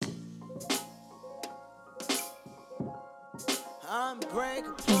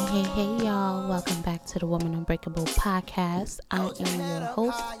Hey, y'all. Welcome back to the Woman Unbreakable podcast. I am your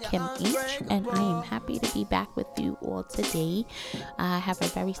host, Kim H., and I am happy to be back with you all today. I have a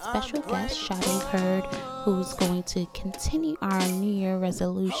very special guest, Sade Hurd, who's going to continue our New Year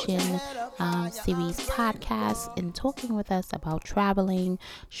resolution series podcast and talking with us about traveling.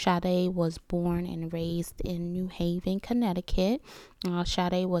 Sade was born and raised in New Haven, Connecticut.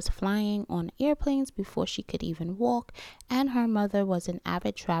 Sade was flying on airplanes before she could even walk, and her mother was an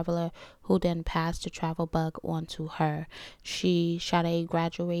avid traveler who then passed the travel bug on to her. Sade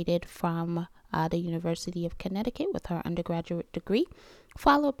graduated from the University of Connecticut with her undergraduate degree,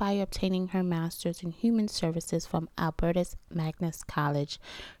 followed by obtaining her master's in human services from Albertus Magnus College.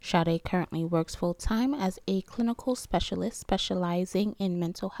 Sade currently works full-time as a clinical specialist specializing in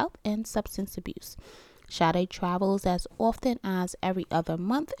mental health and substance abuse. Sade travels as often as every other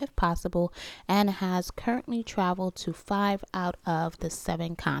month if possible and has currently traveled to 5 out of the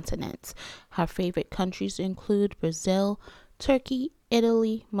 7 continents. Her favorite countries include Brazil, Turkey,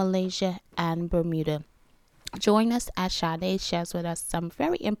 Italy, Malaysia, and Bermuda. Join us as Sade shares with us some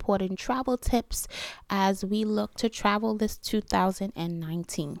very important travel tips as we look to travel this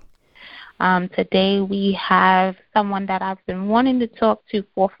 2019. Today we have someone that I've been wanting to talk to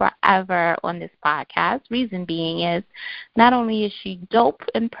for forever on this podcast. Reason being is not only is she dope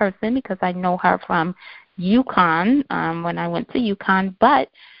in person because I know her from UConn when I went to UConn, but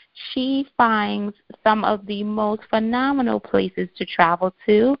she finds some of the most phenomenal places to travel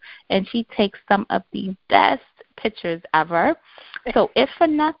to, and she takes some of the best pictures ever. So if for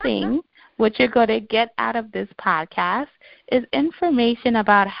nothing, what you're going to get out of this podcast is information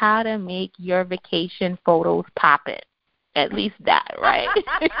about how to make your vacation photos pop it. At least that, right?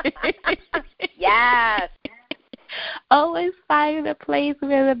 Yes. Always find a place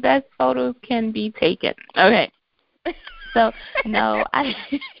where the best photos can be taken. Okay. So, no, I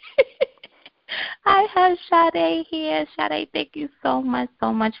have Sade here. Sade, thank you so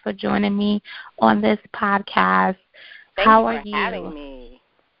much for joining me on this podcast. How are you? Having me.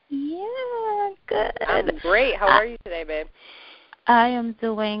 Yeah, good. I'm great. How are you today, babe? I am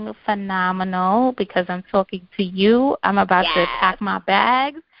doing phenomenal because I'm talking to you. I'm about to pack my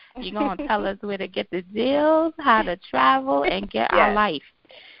bags. You're going to tell us where to get the deals, how to travel, and get our life.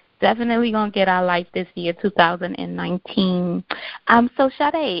 Definitely going to get our life this year, 2019. So,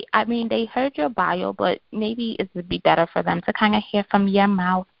 Sade, I mean, they heard your bio, but maybe it would be better for them to kind of hear from your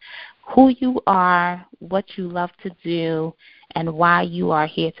mouth who you are, what you love to do, and why you are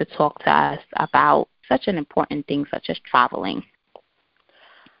here to talk to us about such an important thing such as traveling.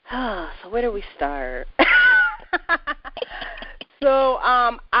 So where do we start? So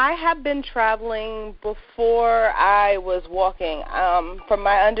I have been traveling before I was walking. From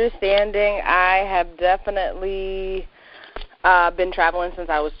my understanding, I have definitely been traveling since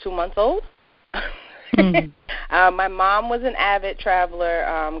I was 2 months old. My mom was an avid traveler,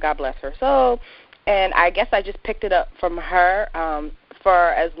 God bless her soul, and I guess I just picked it up from her. For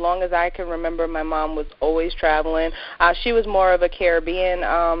as long as I can remember, my mom was always traveling. She was more of a Caribbean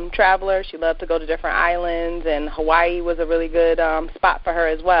traveler. She loved to go to different islands, and Hawaii was a really good spot for her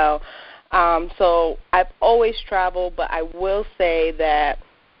as well. So I've always traveled, but I will say that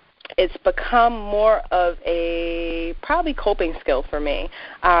it's become more of a probably coping skill for me.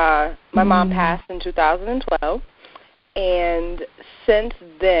 My mom passed in 2012, and since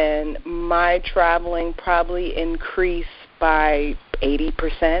then my traveling probably increased by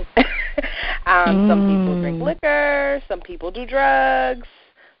 80%. Some people drink liquor, some people do drugs,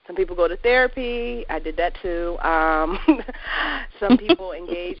 some people go to therapy. I did that too. Some people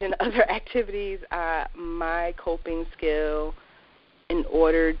engage in other activities. My coping skill in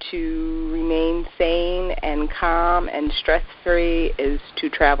order to remain sane and calm and stress-free is to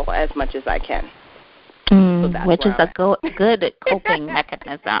travel as much as I can. Which is a good coping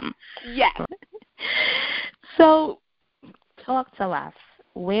mechanism. Yes. So talk to us.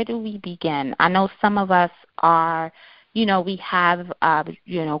 Where do we begin? I know some of us are, we have,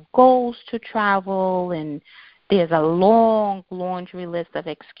 goals to travel, and there's a long laundry list of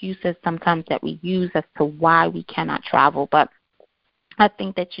excuses sometimes that we use as to why we cannot travel. But I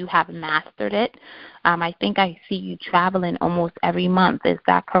think that you have mastered it. I think I see you traveling almost every month. Is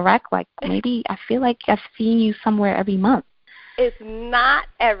that correct? Like maybe I feel like I've seen you somewhere every month. It's not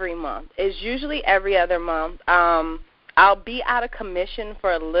every month. It's usually every other month. I'll be out of commission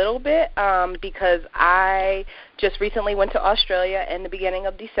for a little bit because I just recently went to Australia in the beginning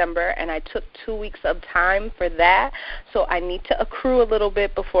of December, and I took 2 weeks of time for that. So I need to accrue a little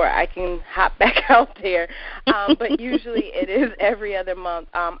bit before I can hop back out there. But usually it is every other month.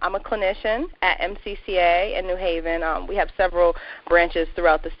 I'm a clinician at MCCA in New Haven. We have several branches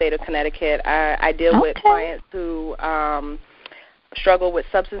throughout the state of Connecticut. I deal with clients who struggle with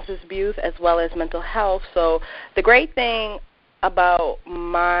substance abuse as well as mental health. So the great thing about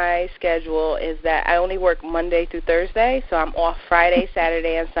my schedule is that I only work Monday through Thursday, so I'm off Friday,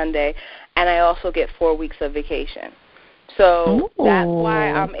 Saturday, and Sunday, and I also get 4 weeks of vacation. So that's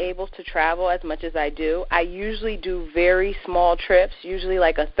why I'm able to travel as much as I do. I usually do very small trips, usually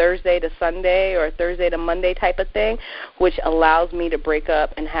like a Thursday to Sunday or a Thursday to Monday type of thing, which allows me to break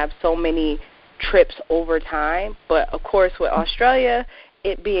up and have so many trips over time. But of course with Australia,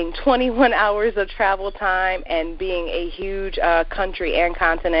 it being 21 hours of travel time and being a huge country and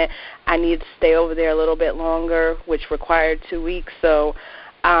continent, I need to stay over there a little bit longer, which required 2 weeks. So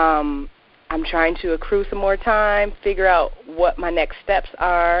I'm trying to accrue some more time, figure out what my next steps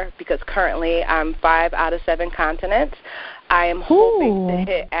are, because currently I'm 5 out of 7 continents. I am hoping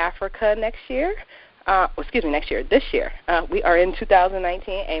to hit Africa next year. This year. We are in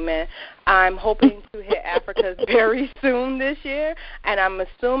 2019, amen. I'm hoping to hit Africa very soon this year, and I'm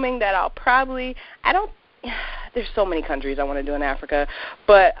assuming that there's so many countries I want to do in Africa,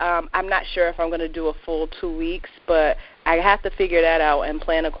 but I'm not sure if I'm going to do a full 2 weeks, but I have to figure that out and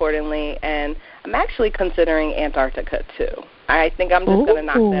plan accordingly, and I'm actually considering Antarctica too. I think I'm just going to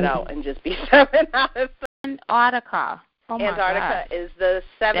knock that out and just be 7 out of 7. Antarctica. Oh Antarctica is the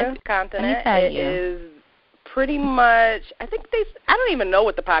 7th continent. It is pretty much, I don't even know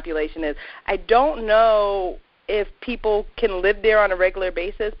what the population is. I don't know if people can live there on a regular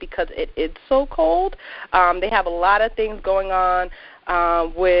basis because it's so cold. They have a lot of things going on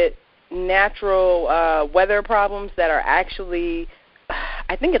with natural weather problems that are actually,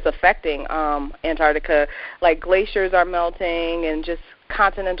 I think it's affecting Antarctica. Like glaciers are melting and just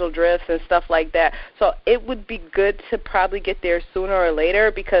continental drifts and stuff like that. So it would be good to probably get there sooner or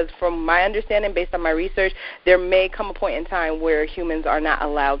later, because from my understanding, based on my research, there may come a point in time where humans are not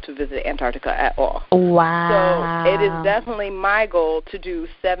allowed to visit Antarctica at all. Wow. So it is definitely my goal to do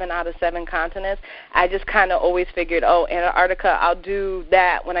 7 out of 7 continents. I just kind of always figured, Antarctica, I'll do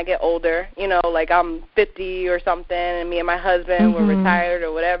that when I get older, like I'm 50 or something, and me and my husband were retired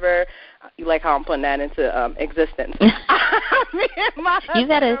or whatever. You like how I'm putting that into existence. Me and my husband, you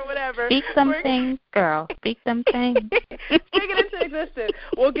gotta or whatever. Speak something, girl. Speak something. Speak it into existence.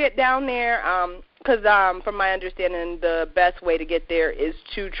 We'll get down there because from my understanding, the best way to get there is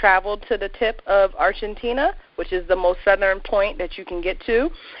to travel to the tip of Argentina, which is the most southern point that you can get to,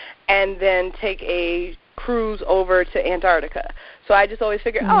 and then take a cruise over to Antarctica. So I just always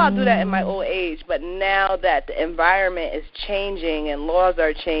figured, I'll do that in my old age. But now that the environment is changing and laws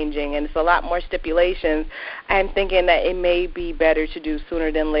are changing and it's a lot more stipulations, I'm thinking that it may be better to do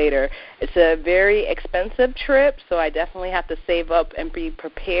sooner than later. It's a very expensive trip, so I definitely have to save up and be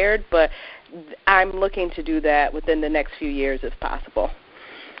prepared. But I'm looking to do that within the next few years if possible.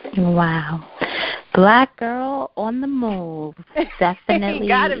 Wow. Black girl on the move. Definitely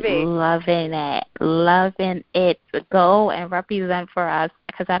loving it. Loving it. Go and represent for us,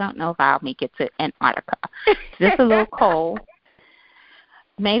 because I don't know if I'll make it to Antarctica. It's just a little cold.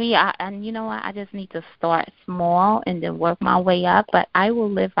 Maybe you know what, I just need to start small and then work my way up, but I will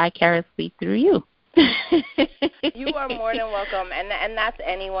live vicariously through you. You are more than welcome, and that's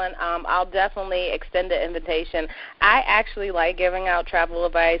anyone. I'll definitely extend the invitation. I actually like giving out travel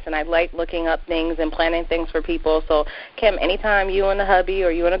advice, and I like looking up things and planning things for people. So, Kim, anytime you and the hubby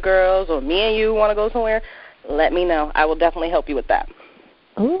or you and the girls or me and you want to go somewhere, let me know. I will definitely help you with that.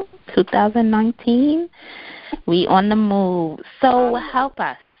 Ooh, 2019, we on the move. So help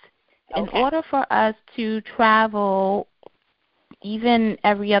us. In order for us to travel even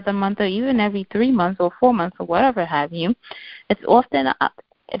every other month or even every 3 months or 4 months or whatever have you, it's often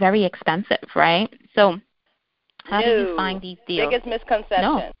very expensive, right? So how do you find these deals? Biggest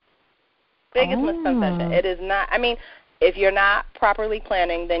misconception. Biggest misconception. It is not. I mean, if you're not properly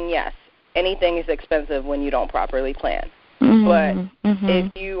planning, then yes, anything is expensive when you don't properly plan. But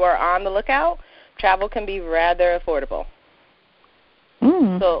if you are on the lookout, travel can be rather affordable.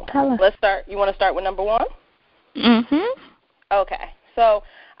 So let's start. You want to start with number 1? Okay, so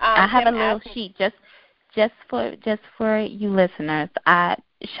I have a little sheet just for you listeners.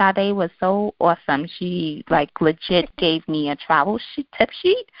 Sade was so awesome. She legit gave me a travel tip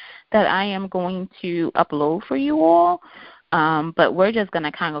sheet that I am going to upload for you all. But we're just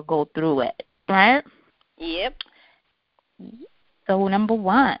gonna kind of go through it, right? Yep. So number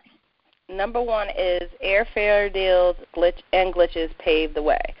one. Number one is airfare deals glitches pave the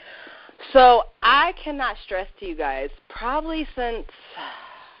way. So I cannot stress to you guys, probably since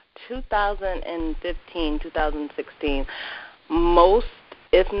 2015, 2016, most,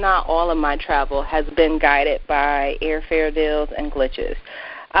 if not all of my travel has been guided by airfare deals and glitches.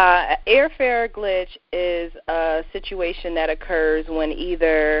 Airfare glitch is a situation that occurs when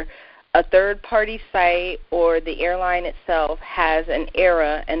either a third-party site or the airline itself has an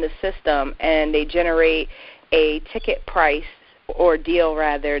error in the system and they generate a ticket price or deal,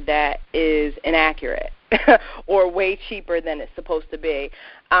 rather, that is inaccurate or way cheaper than it's supposed to be.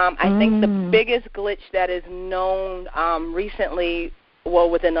 I think the biggest glitch that is known recently,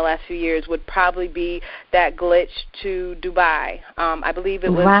 within the last few years, would probably be that glitch to Dubai. I believe it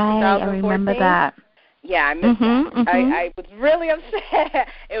was 2014. I remember that. Yeah, I missed that. I was really upset.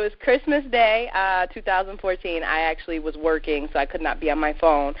 It was Christmas Day, 2014. I actually was working, so I could not be on my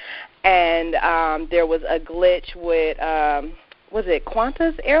phone. And there was a glitch with, was it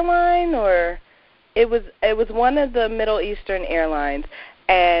Qantas airline, or it was one of the Middle Eastern airlines,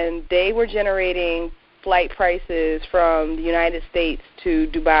 and they were generating flight prices from the United States to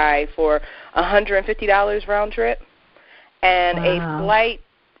Dubai for $150 round trip, and a flight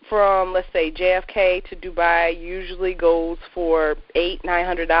from, let's say, JFK to Dubai usually goes for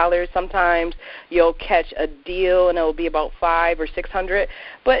 $800-900. Sometimes you'll catch a deal and it'll be about $500 or $600,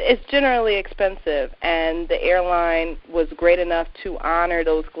 but it's generally expensive. And the airline was great enough to honor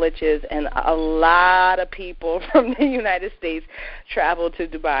those glitches, and a lot of people from the United States traveled to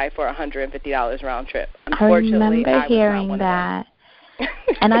Dubai for $150 round trip. Unfortunately, I remember hearing that,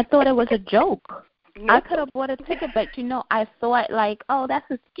 and I thought it was a joke. Nope. I could have bought a ticket, but, I thought, like, oh, that's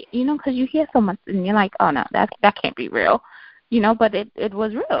because you hear so much, and you're like, oh, no, that can't be real, but it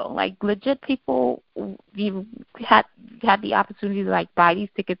was real. Like, legit people had the opportunity to, like, buy these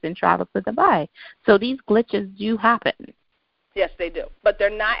tickets and travel to Dubai. So these glitches do happen. Yes, they do, but they're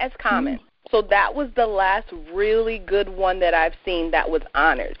not as common. So that was the last really good one that I've seen that was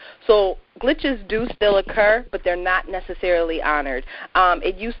honored. So glitches do still occur, but they're not necessarily honored.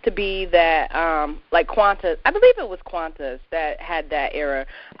 It used to be that, like Qantas, I believe it was Qantas that had that error.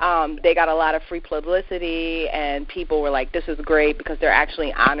 They got a lot of free publicity, and people were like, this is great because they're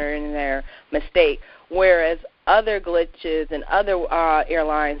actually honoring their mistake. Whereas other glitches and other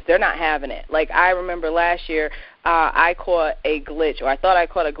airlines, they're not having it. Like, I remember last year, I caught a glitch, or I thought I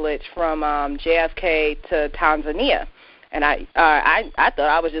caught a glitch from JFK to Tanzania, and I thought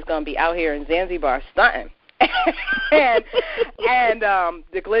I was just going to be out here in Zanzibar stunting. and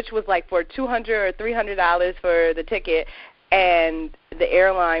the glitch was like for $200 or $300 for the ticket, and the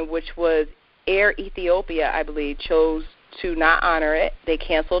airline, which was Air Ethiopia, I believe, chose to not honor it. They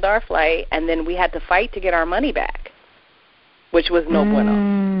canceled our flight, and then we had to fight to get our money back, which was no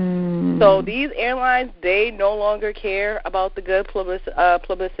bueno. So these airlines, they no longer care about the good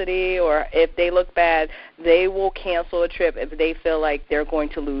publicity, or if they look bad, they will cancel a trip if they feel like they're going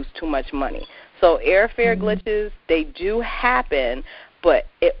to lose too much money. So airfare glitches, they do happen, but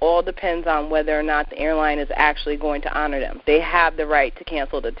it all depends on whether or not the airline is actually going to honor them. They have the right to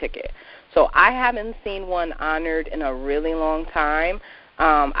cancel the ticket. So I haven't seen one honored in a really long time.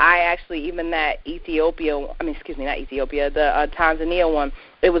 I actually, even that the Tanzania one,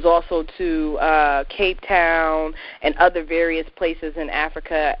 it was also to Cape Town and other various places in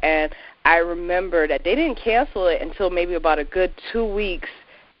Africa. And I remember that they didn't cancel it until maybe about a good 2 weeks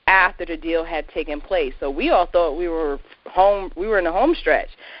after the deal had taken place. So we all thought we were in the home stretch.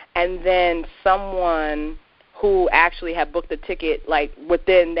 And then someone who actually had booked a ticket, like,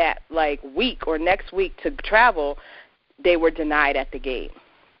 within that, like, week or next week to travel, they were denied at the gate.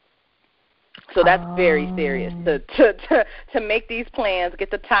 So that's very serious, to make these plans,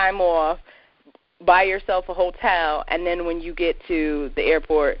 get the time off, buy yourself a hotel, and then when you get to the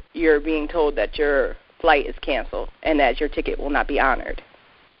airport, you're being told that your flight is canceled and that your ticket will not be honored.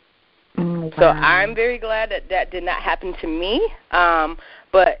 Wow. So I'm very glad that did not happen to me,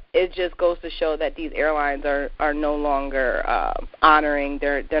 but it just goes to show that these airlines are no longer honoring.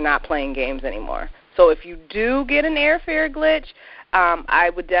 They're not playing games anymore. So if you do get an airfare glitch, I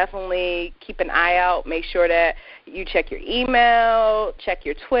would definitely keep an eye out. Make sure that you check your email, check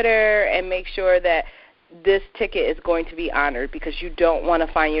your Twitter, and make sure that this ticket is going to be honored, because you don't want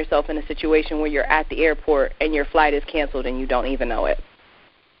to find yourself in a situation where you're at the airport and your flight is canceled and you don't even know it.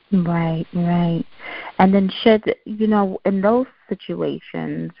 Right. And then in those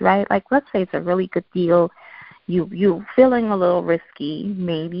situations, right, like let's say it's a really good deal, you're feeling a little risky,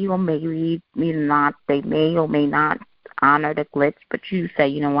 maybe or maybe not, they may or may not honor the glitch, but you say,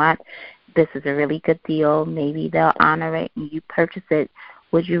 you know what, this is a really good deal, maybe they'll honor it and you purchase it,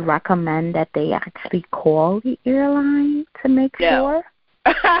 would you recommend that they actually call the airline to make sure?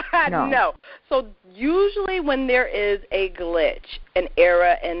 No. So usually when there is a glitch, an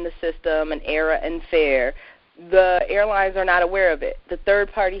error in the system, an error in fare, the airlines are not aware of it. The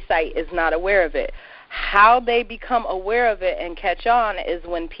third-party site is not aware of it. How they become aware of it and catch on is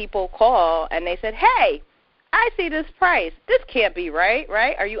when people call and they said, hey, I see this price. This can't be right?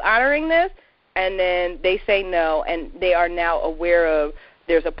 Are you honoring this? And then they say no, and they are now aware of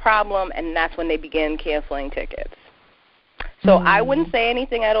there's a problem, and that's when they begin canceling tickets. So I wouldn't say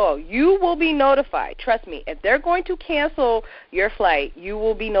anything at all. You will be notified. Trust me. If they're going to cancel your flight, you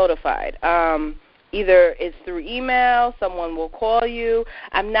will be notified. Either it's through email, someone will call you.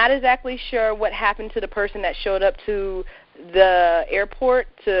 I'm not exactly sure what happened to the person that showed up to the airport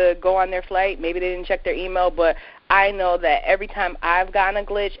to go on their flight. Maybe they didn't check their email, but I know that every time I've gotten a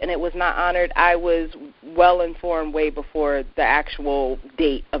glitch and it was not honored, I was well informed way before the actual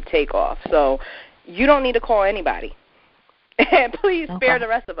date of takeoff. So you don't need to call anybody. And please spare the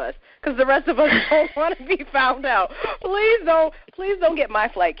rest of us, because the rest of us don't want to be found out. Please don't get my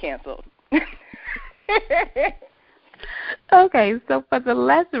flight canceled. Okay, so for the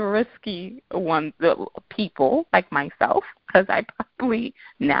less risky ones, the people like myself, because I probably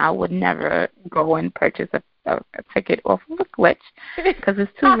now would never go and purchase a ticket off of a glitch because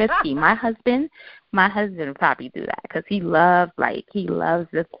it's too risky. My husband would probably do that because he loves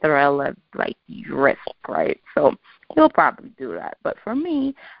the thrill of risk, right? So he'll probably do that. But for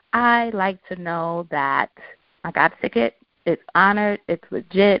me, I like to know that I got a ticket. It's honored, it's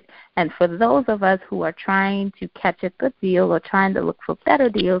legit, and for those of us who are trying to catch a good deal or trying to look for better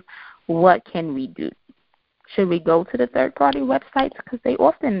deals, what can we do? Should we go to the third-party websites? Because they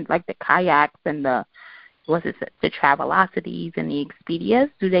often, like the Kayaks and the Travelocities and the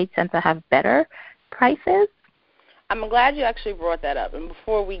Expedias, do they tend to have better prices? I'm glad you actually brought that up. And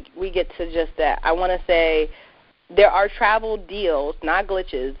before we get to just that, I want to say there are travel deals, not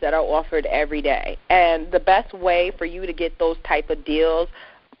glitches, that are offered every day. And the best way for you to get those type of deals,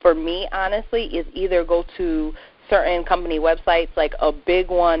 for me, honestly, is either go to certain company websites. Like a big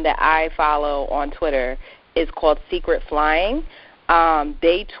one that I follow on Twitter is called Secret Flying.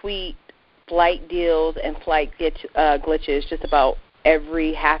 They tweet flight deals and flight glitches just about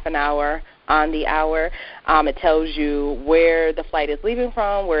every half an hour on the hour. It tells you where the flight is leaving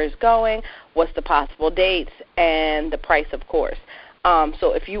from, where it's going, what's the possible dates, and the price, of course.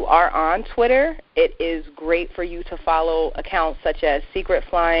 So if you are on Twitter, it is great for you to follow accounts such as Secret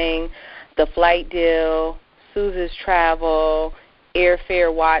Flying, The Flight Deal, Suze's Travel,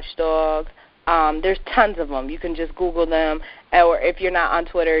 Airfare Watchdog. There's tons of them. You can just Google them. Or if you're not on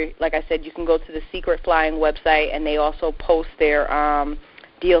Twitter, like I said, you can go to the Secret Flying website, and they also post their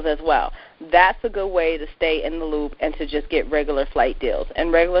deals as well. That's a good way to stay in the loop and to just get regular flight deals.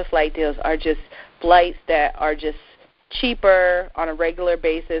 And regular flight deals are just flights that are just cheaper on a regular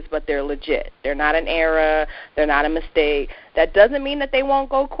basis, but they're legit. They're not an error. They're not a mistake. That doesn't mean that they won't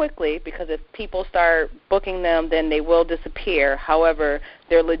go quickly, because if people start booking them, then they will disappear. However,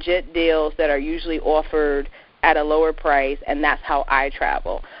 they're legit deals that are usually offered at a lower price, and that's how I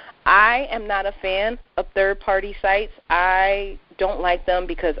travel. I am not a fan of third-party sites. I don't like them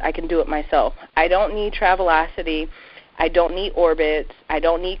because I can do it myself. I don't need Travelocity. I don't need Orbitz. I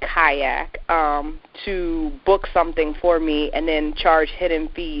don't need Kayak to book something for me and then charge hidden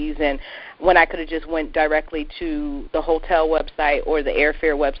fees, and when I could have just went directly to the hotel website or the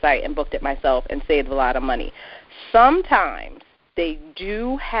airfare website and booked it myself and saved a lot of money. Sometimes they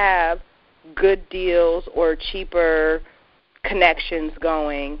do have good deals or cheaper connections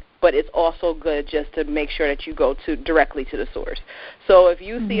going, but it's also good just to make sure that you go directly to the source. So if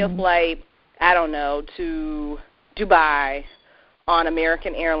you see a flight, I don't know, to Dubai on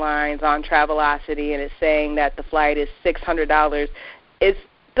American Airlines on Travelocity, and it's saying that the flight is $600, it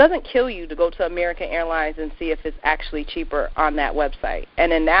doesn't kill you to go to American Airlines and see if it's actually cheaper on that website.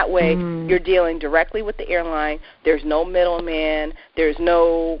 And in that way, you're dealing directly with the airline. There's no middleman. There's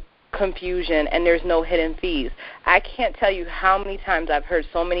no confusion, and there's no hidden fees. I can't tell you how many times I've heard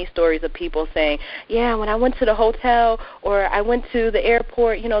so many stories of people saying, yeah, when I went to the hotel or I went to the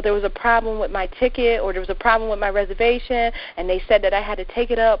airport, there was a problem with my ticket or there was a problem with my reservation, and they said that I had to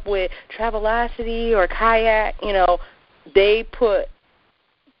take it up with Travelocity or Kayak. They put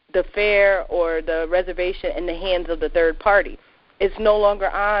the fare or the reservation in the hands of the third party. It's no longer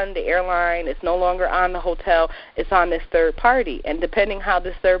on the airline. It's no longer on the hotel. It's on this third party. And depending how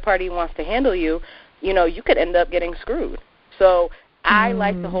this third party wants to handle you, you could end up getting screwed. So I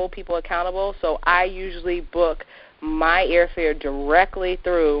like to hold people accountable. So I usually book my airfare directly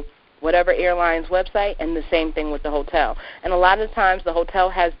through whatever airline's website, and the same thing with the hotel. And a lot of times the hotel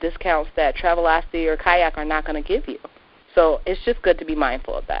has discounts that Travelocity or Kayak are not going to give you. So it's just good to be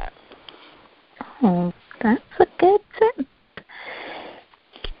mindful of that. Oh, that's a good tip.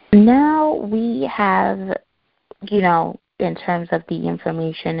 Now we have, in terms of the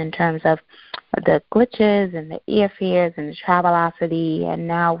information, in terms of the glitches and the airfares and the Travelocity, and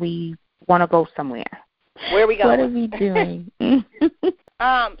now we want to go somewhere. Where are we going? What are we doing?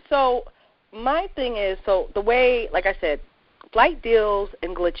 So my thing is, the way, like I said, flight deals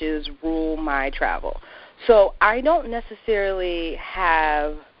and glitches rule my travel. So I don't necessarily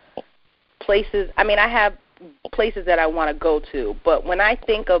have places. I mean, I have places that I want to go to, but when I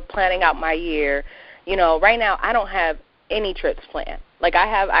think of planning out my year, right now I don't have any trips planned. Like, I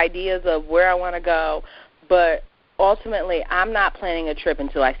have ideas of where I want to go, but ultimately I'm not planning a trip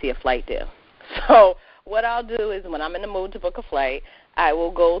until I see a flight deal. So what I'll do is, when I'm in the mood to book a flight, I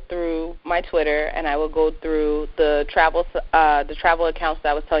will go through my Twitter and I will go through the travel accounts that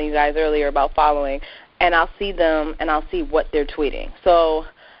I was telling you guys earlier about following, and I'll see them and I'll see what they're tweeting. So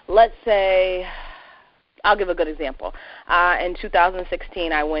let's say, I'll give a good example. In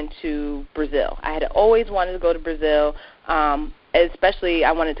 2016, I went to Brazil. I had always wanted to go to Brazil, especially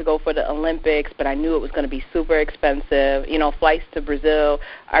I wanted to go for the Olympics, but I knew it was going to be super expensive. Flights to Brazil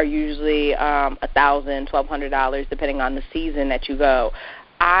are usually $1,000, $1,200, depending on the season that you go.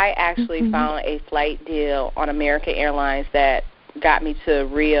 I actually found a flight deal on American Airlines that got me to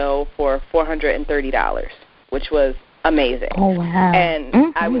Rio for $430, which was amazing. Oh, wow.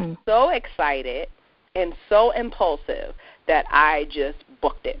 And I was so excited and so impulsive that I just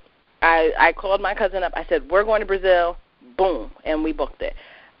booked it. I called my cousin up. I said, we're going to Brazil. Boom, and we booked it.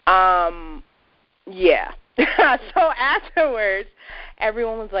 Yeah. So afterwards,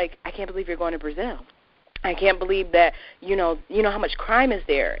 everyone was like, I can't believe you're going to Brazil. I can't believe that, you know how much crime is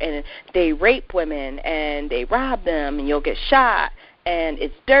there, and they rape women, and they rob them, and you'll get shot, and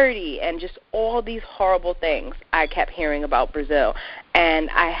it's dirty, and just all these horrible things I kept hearing about Brazil. And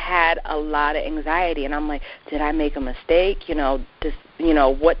I had a lot of anxiety, and I'm like, did I make a mistake?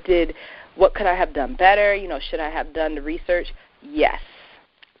 What could I have done better? Should I have done the research? Yes,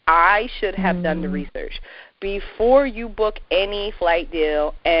 I should have done the research. Before you book any flight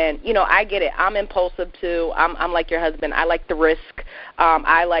deal, and, I get it. I'm impulsive, too. I'm like your husband. I like the risk.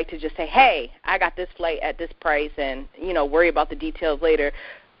 I like to just say, hey, I got this flight at this price, and, worry about the details later.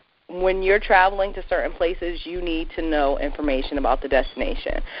 When you're traveling to certain places, you need to know information about the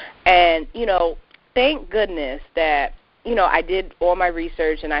destination. And, thank goodness that, I did all my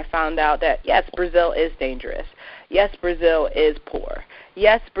research, and I found out that, yes, Brazil is dangerous. Yes, Brazil is poor.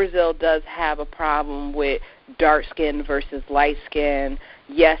 Yes, Brazil does have a problem with dark skin versus light skin.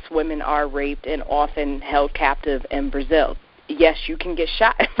 Yes, women are raped and often held captive in Brazil. Yes, you can get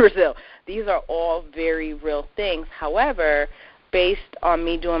shot in Brazil. These are all very real things. However, based on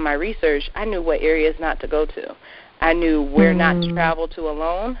me doing my research, I knew what areas not to go to. I knew where not to travel to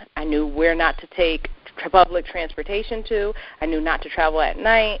alone. I knew where not to take public transportation to. I knew not to travel at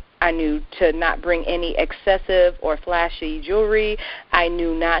night. I knew to not bring any excessive or flashy jewelry. I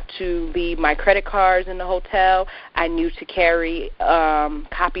knew not to leave my credit cards in the hotel. I knew to carry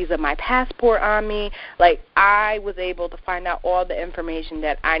copies of my passport on me. Like, I was able to find out all the information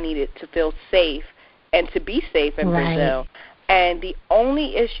that I needed to feel safe and to be safe in Brazil. And the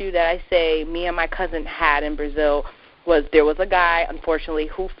only issue that I say me and my cousin had in Brazil was there was a guy, unfortunately,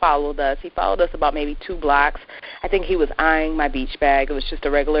 who followed us. He followed us about maybe 2 blocks. I think he was eyeing my beach bag. It was just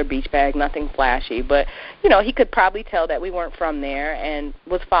a regular beach bag, nothing flashy. But, he could probably tell that we weren't from there and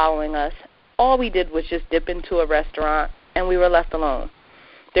was following us. All we did was just dip into a restaurant, and we were left alone.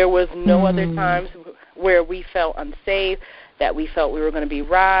 There was no other times where we felt unsafe, that we felt we were going to be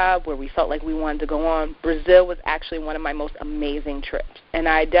robbed, where we felt like we wanted to go on. Brazil was actually one of my most amazing trips, and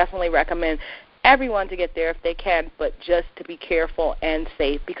I definitely recommend everyone to get there if they can, but just to be careful and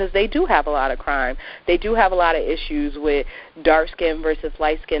safe, because they do have a lot of crime. They do have a lot of issues with dark skin versus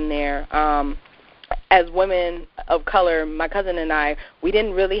light skin there. As women of color, my cousin and I, we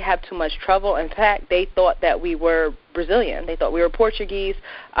didn't really have too much trouble. In fact, they thought that we were Brazilian. They thought we were Portuguese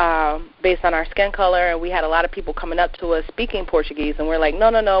based on our skin color, and we had a lot of people coming up to us speaking Portuguese, and we're like,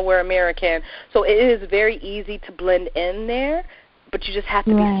 no, we're American. So it is very easy to blend in there, but you just have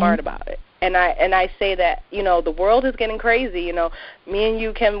to be smart about it. And I say that, the world is getting crazy. Me and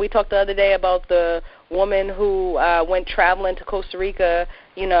you, Kim, we talked the other day about the woman who went traveling to Costa Rica,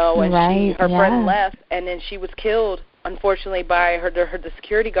 and her friend left, and then she was killed, unfortunately, by the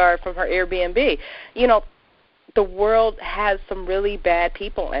security guard from her Airbnb. The world has some really bad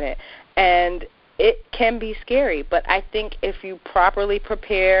people in it, and it can be scary. But I think if you properly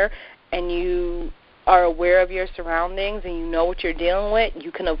prepare and you are aware of your surroundings and you know what you're dealing with,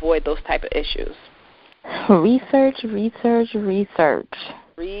 you can avoid those type of issues. Research.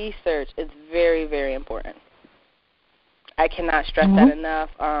 Research is very, very important. I cannot stress that enough.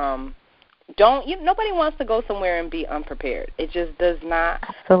 Nobody wants to go somewhere and be unprepared. It just does not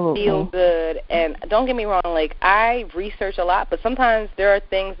feel good. And don't get me wrong, like, I research a lot, but sometimes there are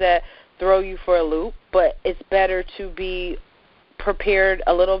things that throw you for a loop, but it's better to be prepared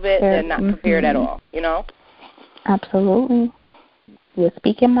a little bit than not prepared at all, you know? Absolutely. You're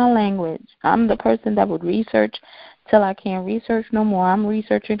speaking my language. I'm the person that would research till I can't research no more. I'm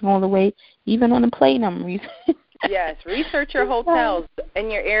researching all the way, even on the plane I'm researching. Yes, research your hotels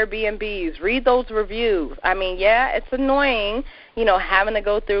and your Airbnbs. Read those reviews. I mean, yeah, it's annoying, having to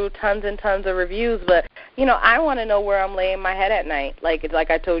go through tons and tons of reviews, but, I want to know where I'm laying my head at night. Like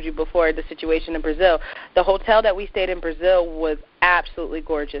I told you before, the situation in Brazil. The hotel that we stayed in Brazil was absolutely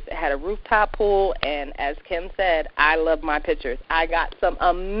gorgeous. It had a rooftop pool, and as Kim said, I love my pictures. I got some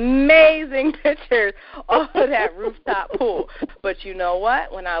amazing pictures off of that rooftop pool. But you know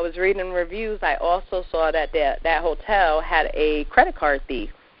what? When I was reading reviews, I also saw that that hotel had a credit card thief,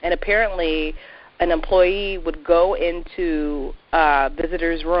 and apparently an employee would go into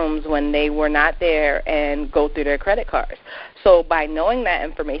visitors' rooms when they were not there and go through their credit cards. So by knowing that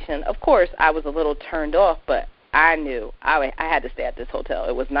information, of course, I was a little turned off, but I knew I had to stay at this hotel.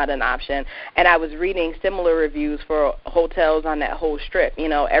 It was not an option. And I was reading similar reviews for hotels on that whole strip.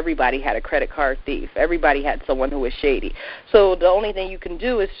 Everybody had a credit card thief. Everybody had someone who was shady. So the only thing you can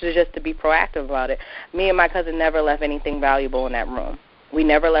do is just to be proactive about it. Me and my cousin never left anything valuable in that room. We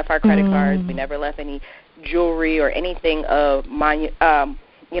never left our credit cards. We never left any jewelry or anything of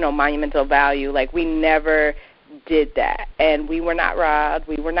monumental value. Like, we never did that. And we were not robbed.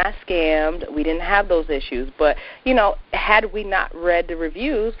 We were not scammed. We didn't have those issues. But, had we not read the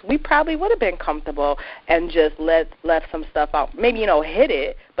reviews, we probably would have been comfortable and just left some stuff out. Maybe, hid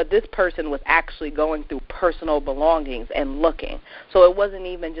it, but this person was actually going through personal belongings and looking. So it wasn't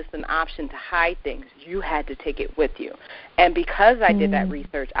even just an option to hide things. You had to take it with you. And because I did that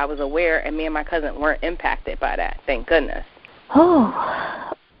research, I was aware, and me and my cousin weren't impacted by that. Thank goodness.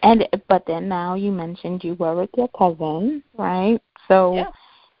 Oh, but then now you mentioned you were with your cousin, right? So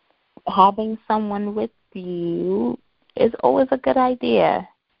having someone with you is always a good idea.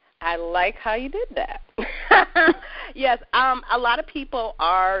 I like how you did that. Yes, a lot of people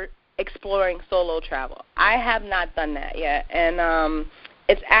are exploring solo travel. I have not done that yet, and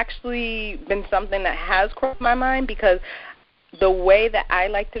it's actually been something that has crossed my mind because the way that I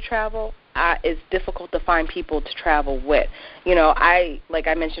like to travel, it's difficult to find people to travel with. Like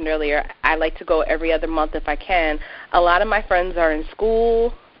I mentioned earlier, I like to go every other month if I can. A lot of my friends are in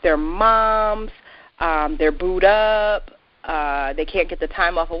school, they're moms, they're booed up, they can't get the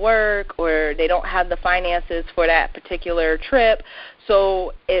time off of work, or they don't have the finances for that particular trip.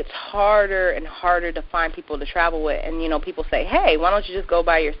 So it's harder and harder to find people to travel with. And, people say, hey, why don't you just go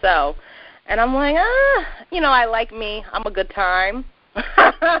by yourself? And I'm like, I like me. I'm a good time.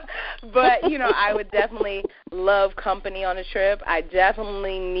 But, I would definitely love company on a trip. I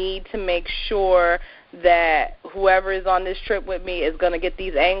definitely need to make sure that whoever is on this trip with me is going to get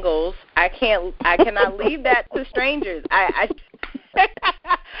these angles. I cannot leave that to strangers. I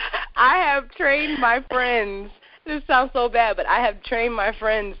have trained my friends. This sounds so bad, but I have trained my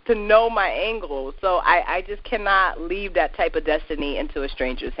friends to know my angles. So I just cannot leave that type of destiny into a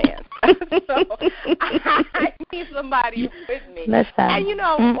stranger's hands. So I need somebody with me. Listen. And,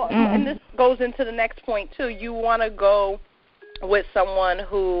 and this goes into the next point, too. You want to go with someone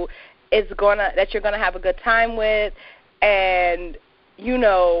who is that you're going to have a good time with, and,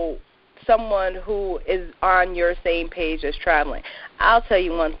 someone who is on your same page as traveling. I'll tell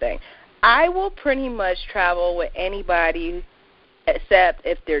you one thing. I will pretty much travel with anybody except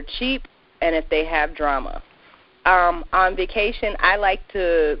if they're cheap and if they have drama. On vacation, I like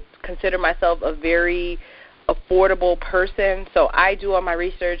to consider myself a very affordable person, so I do all my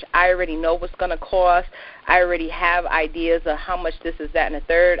research. I already know what's going to cost. I already have ideas of how much this is, that, and the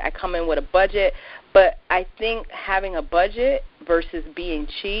third. I come in with a budget, but I think having a budget versus being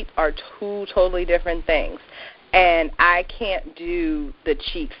cheap are two totally different things, and I can't do the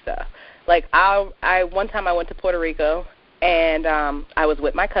cheap stuff. Like, one time I went to Puerto Rico, and I was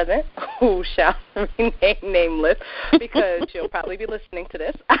with my cousin, who shall remain nameless because she'll probably be listening to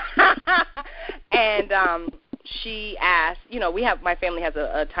this. And she asked, my family has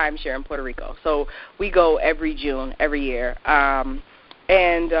a timeshare in Puerto Rico, so we go every June, every year. And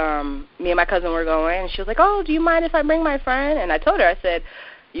me and my cousin were going, and she was like, oh, do you mind if I bring my friend? And I told her, I said,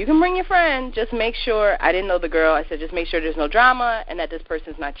 you can bring your friend. Just make sure, I didn't know the girl. I said, just make sure there's no drama and that this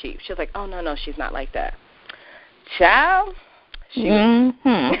person's not cheap. She was like, oh, no, she's not like that. Child, she was.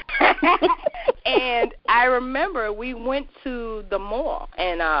 And I remember we went to the mall,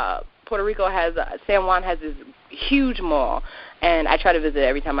 and Puerto Rico has, San Juan has this huge mall, and I try to visit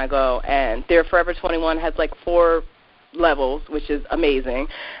every time I go, and their Forever 21 has like 4 levels, which is amazing.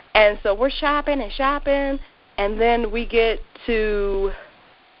 And so we're shopping, and then we get to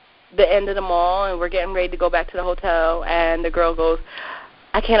the end of the mall, and we're getting ready to go back to the hotel, and the girl goes,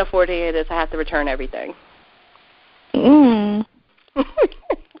 I can't afford any of this. I have to return everything. Mm.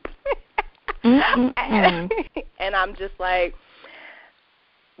 And I'm just like,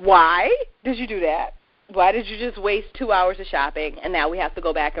 why did you do that? Why did you just waste 2 hours of shopping, and now we have to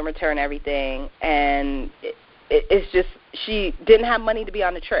go back and return everything? And it's just, she didn't have money to be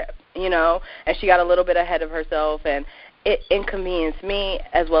on the trip, you know, and she got a little bit ahead of herself, and it inconvenienced me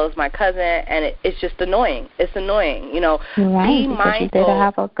as well as my cousin, and it's just annoying. It's annoying, you know. Right, be because mindful. you did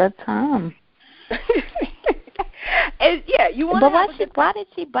have a good time. Yeah, you want to. But why did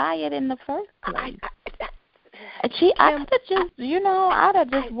she buy it in the first place? I could have just, I'd have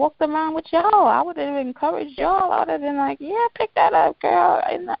just walked around with y'all. I would have encouraged y'all. I would have been like, yeah, pick that up, girl.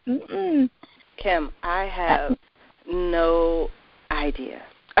 Kim, I have no idea.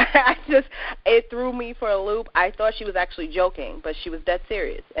 It threw me for a loop. I thought she was actually joking, but she was dead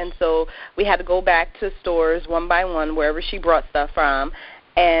serious. And so we had to go back to stores one by one, wherever she brought stuff from.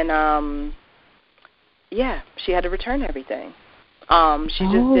 And, she had to return everything. She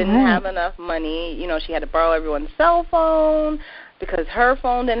just didn't have enough money. You know, she had to borrow everyone's cell phone because her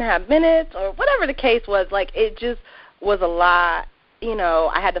phone didn't have minutes or whatever the case was. Like, it just was a lot. You know,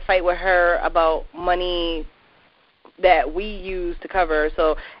 I had to fight with her about money that we use to cover.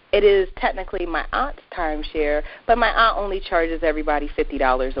 So it is technically my aunt's timeshare, but my aunt only charges everybody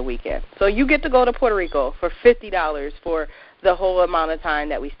 $50 a weekend. So you get to go to Puerto Rico for $50 for the whole amount of time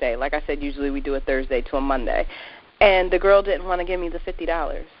that we stay. Like I said, usually we do a Thursday to a Monday. And the girl didn't want to give me the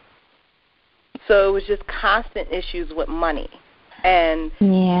 $50. So it was just constant issues with money. And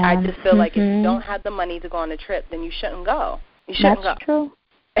I just feel like if you don't have the money to go on a trip, then you shouldn't go. You shouldn't go. That's true.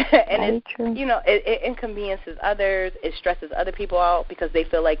 And it inconveniences others. It stresses other people out because they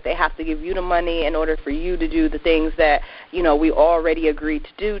feel like they have to give you the money in order for you to do the things that, we already agreed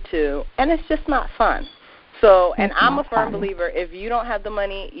to do too. And it's just not fun. So, and I'm a firm believer, if you don't have the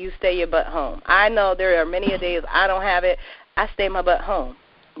money, you stay your butt home. I know there are many days I don't have it. I stay my butt home.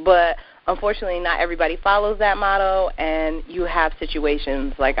 But unfortunately, not everybody follows that motto, and you have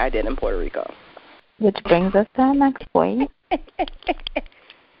situations like I did in Puerto Rico. Which brings us to our next point.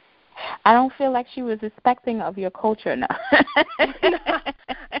 I don't feel like she was expecting of your culture now.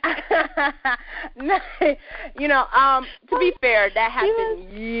 No, to be fair, that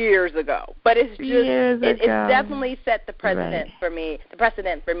happened years ago. But it's just it definitely set the precedent for me. The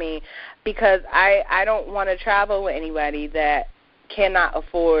precedent for me, because I don't want to travel with anybody that cannot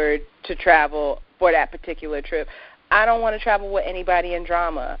afford to travel for that particular trip. I don't want to travel with anybody in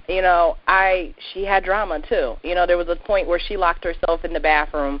drama. She had drama too. There was a point where she locked herself in the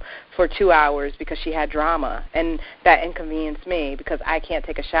bathroom for 2 hours because she had drama, and that inconvenienced me because I can't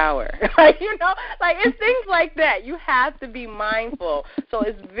take a shower. It's things like that. You have to be mindful. So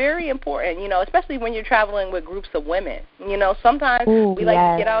it's very important, especially when you're traveling with groups of women. Sometimes we like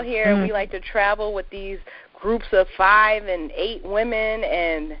to get out here and we like to travel with these groups of 5 and 8 women,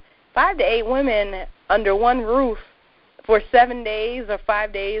 and 5 to 8 women under one roof for 7 days or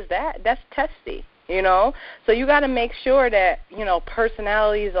 5 days, that's testy, So you got to make sure that,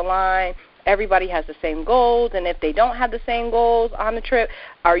 personalities align, everybody has the same goals, and if they don't have the same goals on the trip,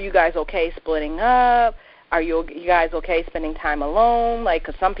 are you guys okay splitting up? Are you guys okay spending time alone?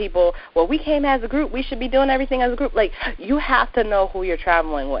 Because some people, we came as a group, we should be doing everything as a group. You have to know who you're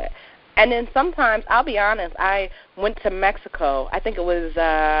traveling with. And then sometimes, I'll be honest, I went to Mexico. I think it was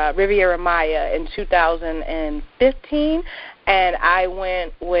Riviera Maya in 2015, and I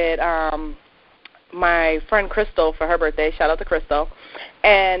went with my friend Crystal for her birthday. Shout out to Crystal.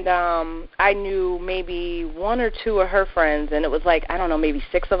 And I knew maybe 1 or 2 of her friends, and it was maybe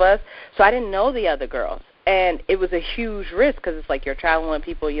 6 of us. So I didn't know the other girls. And it was a huge risk because it's you're traveling with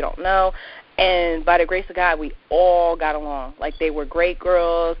people you don't know. And by the grace of God, we all got along. They were great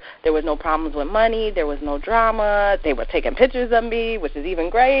girls. There was no problems with money. There was no drama. They were taking pictures of me, which is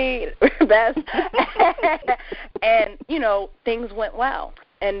even great, best. And, things went well.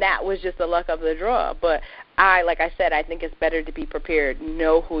 And that was just the luck of the draw. But like I said, I think it's better to be prepared.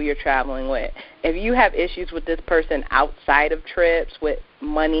 Know who you're traveling with. If you have issues with this person outside of trips with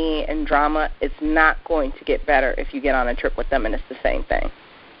money and drama, it's not going to get better if you get on a trip with them and it's the same thing.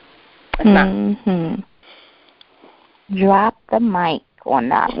 It's not. Drop the mic on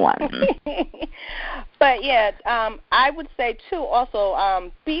that one. But, yeah, I would say, too,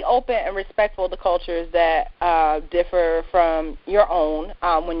 also be open and respectful to cultures that differ from your own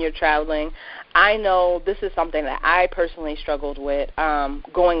when you're traveling. I know this is something that I personally struggled with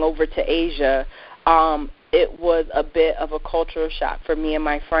going over to Asia. It was a bit of a cultural shock for me and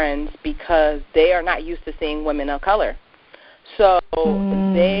my friends because they are not used to seeing women of color. So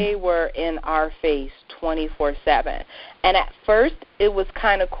they were in our face 24/7. And at first, it was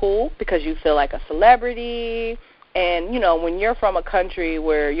kind of cool because you feel like a celebrity. And, you know, when you're from a country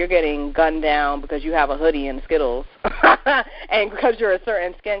where you're getting gunned down because you have a hoodie and Skittles and because you're a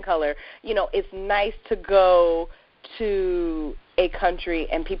certain skin color, you know, it's nice to go to a country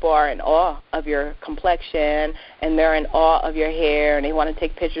and people are in awe of your complexion and they're in awe of your hair and they want to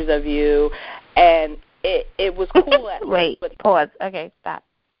take pictures of you. And it was cool. Wait, pause. Okay, stop.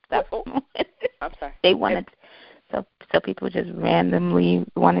 Oh, I'm sorry. They wanted, so people just randomly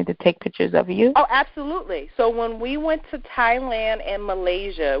wanted to take pictures of you? Oh, absolutely. So when we went to Thailand and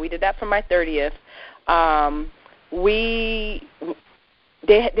Malaysia, we did that for my 30th.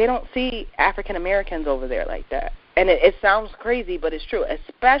 They don't see African Americans over there like that. And it sounds crazy, but it's true,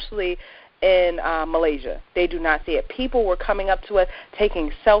 especially in Malaysia. They do not see it. People were coming up to us,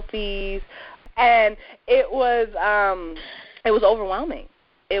 taking selfies, and it was overwhelming.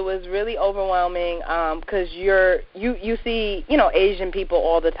 It was really overwhelming because you see, you know, Asian people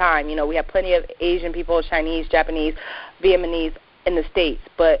all the time. You know, we have plenty of Asian people, Chinese, Japanese, Vietnamese in the States,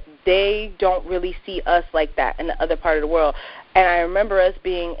 but they don't really see us like that in the other part of the world. And I remember us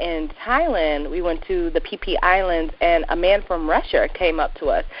being in Thailand. We went to the Phi Phi Islands, and a man from Russia came up to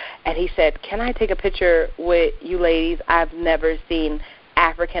us, and he said, "Can I take a picture with you ladies? I've never seen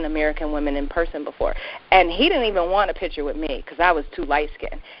African-American women in person before." And he didn't even want a picture with me because I was too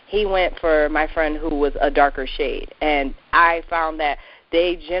light-skinned. He went for my friend who was a darker shade. And I found that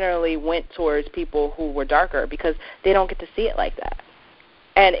they generally went towards people who were darker because they don't get to see it like that.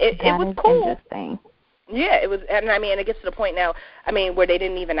 And it was cool. Interesting. Yeah, it was, and I mean, it gets to the point now, I mean, where they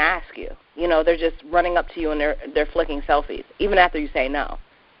didn't even ask you. You know, they're just running up to you and they're flicking selfies, even after you say no.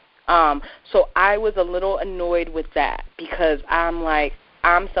 So I was a little annoyed with that because I'm like,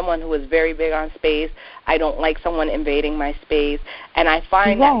 I'm someone who is very big on space. I don't like someone invading my space. And I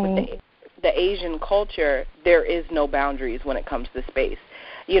find that with the Asian culture, there is no boundaries when it comes to space.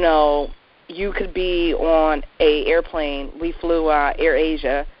 You know, you could be on a airplane. We flew Air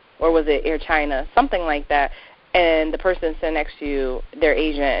Asia, or was it Air China, something like that, and the person sitting next to you, they're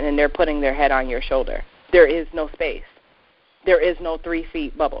Asian, and they're putting their head on your shoulder. There is no space. There is no 3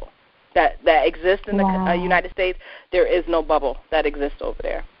 feet bubble that exists in the United States. There is no bubble that exists over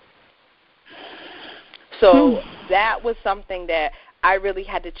there. So that was something that I really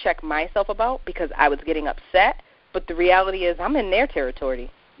had to check myself about because I was getting upset. But the reality is I'm in their territory.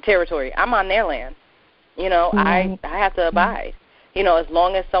 I'm on their land. You know, I have to abide. You know, as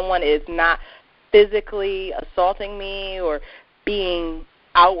long as someone is not physically assaulting me or being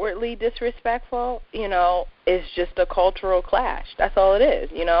outwardly disrespectful, you know, it's just a cultural clash. That's all it is,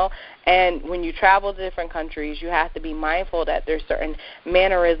 you know. And when you travel to different countries, you have to be mindful that there's certain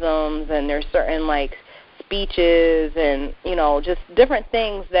mannerisms and there's certain, like, speeches and, you know, just different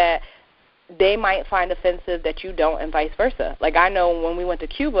things that they might find offensive that you don't, and vice versa. Like, I know when we went to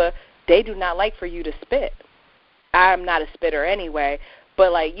Cuba, they do not like for you to spit. I'm not a spitter anyway,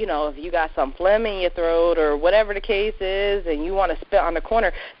 but, like, you know, if you got some phlegm in your throat or whatever the case is and you want to spit on the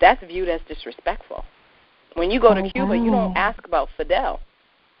corner, that's viewed as disrespectful. When you go to Cuba, you don't ask about Fidel.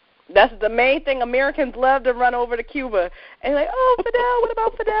 That's the main thing. Americans love to run over to Cuba and like, oh, Fidel, what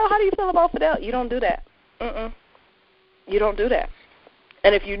about Fidel? How do you feel about Fidel? You don't do that. You don't do that.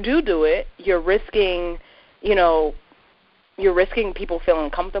 And if you do it, you're risking, you know, you're risking people feeling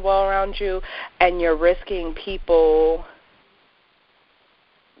comfortable around you, and you're risking people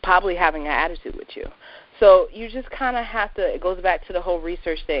probably having an attitude with you. So you just kind of have to, it goes back to the whole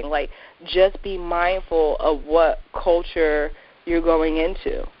research thing, like just be mindful of what culture you're going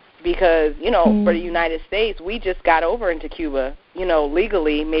into. Because, you know, for the United States, we just got over into Cuba, you know,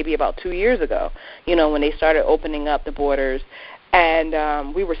 legally maybe about 2 years ago, you know, when they started opening up the borders.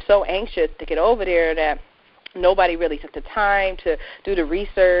 And we were so anxious to get over there that nobody really took the time to do the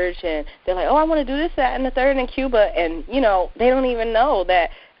research. And they're like, oh, I want to do this, that, and the third in Cuba. And, you know, they don't even know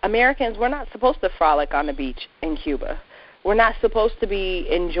that Americans, we're not supposed to frolic on the beach in Cuba. We're not supposed to be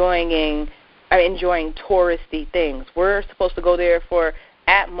enjoying touristy things. We're supposed to go there for,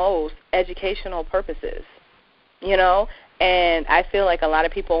 at most, educational purposes, you know. And I feel like a lot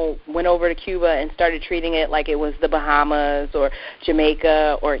of people went over to Cuba and started treating it like it was the Bahamas or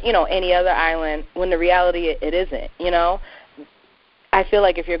Jamaica or, any other island, when the reality it isn't, I feel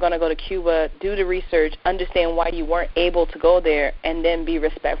like if you're going to go to Cuba, do the research, understand why you weren't able to go there, and then be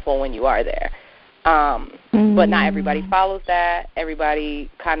respectful when you are there. But not everybody follows that. Everybody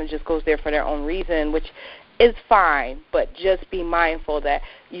kind of just goes there for their own reason, which is fine, but just be mindful that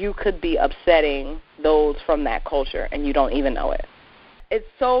you could be upsetting those from that culture and you don't even know it. It's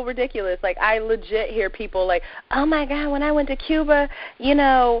so ridiculous. Like, I legit hear people like, oh, my God, when I went to Cuba,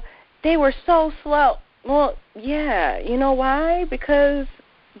 they were so slow. Well, yeah, you know why? Because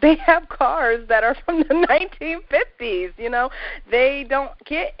they have cars that are from the 1950s, They don't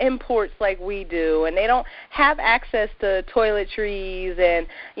get imports like we do, and they don't have access to toiletries and,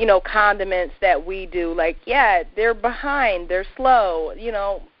 condiments that we do. Like, yeah, they're behind, they're slow,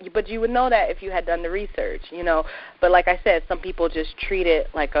 but you would know that if you had done the research, But like I said, some people just treat it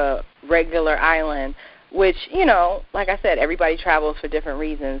like a regular island, which, like I said, everybody travels for different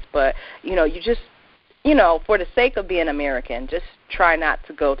reasons, but, you just, for the sake of being American, just try not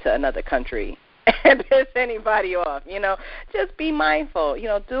to go to another country and piss anybody off. Just be mindful.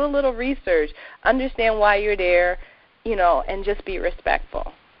 Do a little research, understand why you're there, and just be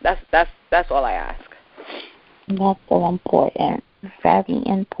respectful. That's all I ask. That's so important, very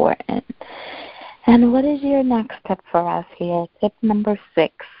important. And what is your next tip for us here? Tip number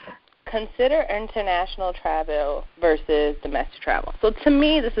 6. Consider international travel versus domestic travel. So to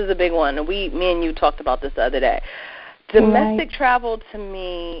me, this is a big one. Me and you talked about this the other day. Domestic travel to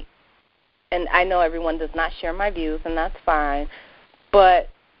me, and I know everyone does not share my views, and that's fine, but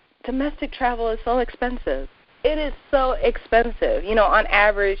domestic travel is so expensive. It is so expensive. On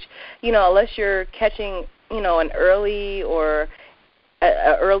average, unless you're catching, an early or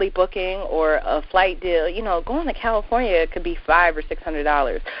a early booking or a flight deal, going to California could be $500 or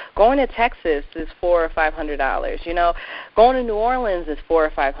 $600. Going to Texas is $400 or $500. Going to New Orleans is $400 or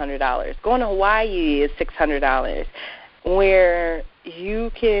 $500. Going to Hawaii is $600. Where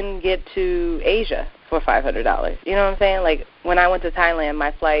you can get to Asia for $500. You know what I'm saying? Like, when I went to Thailand,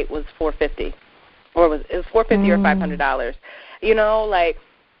 my flight was $450, or it was $450 or $500. Like,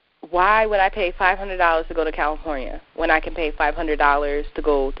 why would I pay $500 to go to California when I can pay $500 to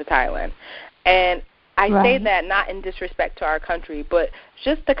go to Thailand? And I say that not in disrespect to our country, but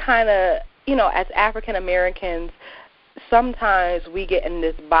just to kind of, as African Americans, sometimes we get in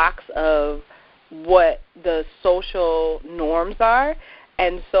this box of what the social norms are.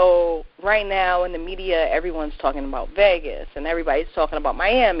 And so right now in the media, everyone's talking about Vegas, and everybody's talking about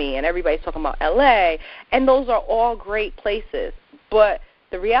Miami, and everybody's talking about L.A., and those are all great places. But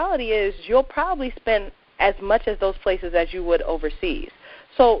the reality is you'll probably spend as much as those places as you would overseas.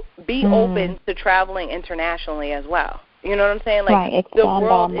 So be open to traveling internationally as well. You know what I'm saying? Like, the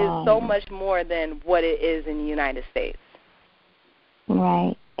world is so much more than what it is in the United States.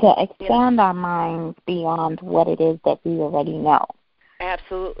 Right. To expand our minds beyond what it is that we already know.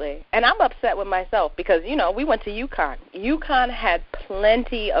 Absolutely. And I'm upset with myself because, we went to UConn. UConn had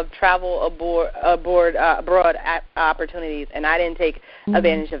plenty of travel abroad opportunities, and I didn't take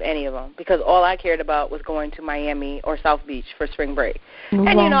advantage of any of them because all I cared about was going to Miami or South Beach for spring break. And,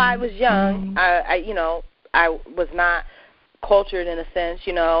 I was young. I was not cultured in a sense,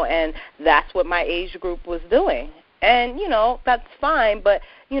 and that's what my age group was doing. And, that's fine, but,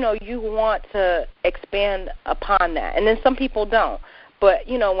 you want to expand upon that. And then some people don't. But,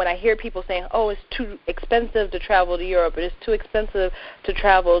 when I hear people saying, oh, it's too expensive to travel to Europe, or it's too expensive to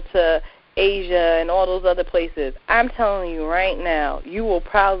travel to Asia and all those other places, I'm telling you right now, you will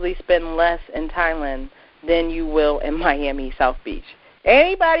probably spend less in Thailand than you will in Miami, South Beach.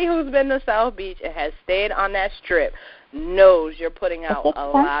 Anybody who's been to South Beach and has stayed on that strip knows you're putting out a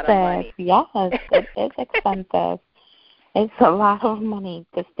lot of money. Yes, it is expensive. It's a lot of money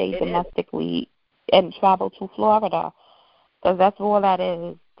to stay domestically and travel to Florida. Because that's all that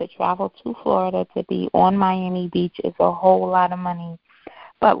is. To travel to Florida, to be on Miami Beach is a whole lot of money.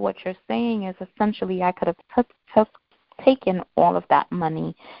 But what you're saying is essentially I could have taken all of that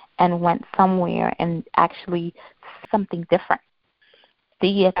money and went somewhere and actually something different.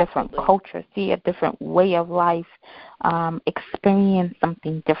 See a different culture, see a different way of life, experience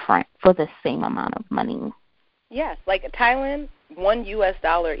something different for the same amount of money. Yes, like Thailand,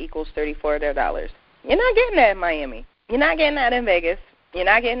 $1 equals $34. You're not getting that in Miami. You're not getting that in Vegas. You're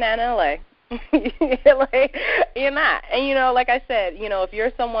not getting that in L.A. You're not. And, like I said, if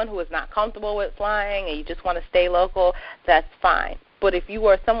you're someone who is not comfortable with flying and you just want to stay local, that's fine. But if you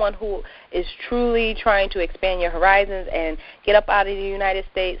are someone who is truly trying to expand your horizons and get up out of the United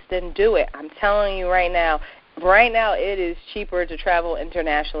States, then do it. I'm telling you right now, right now it is cheaper to travel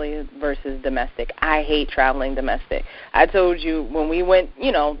internationally versus domestic. I hate traveling domestic. I told you when we went,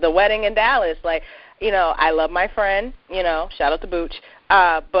 the wedding in Dallas, like, I love my friend, shout out to Booch.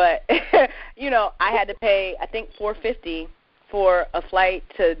 But, I had to pay, I think, $450 for a flight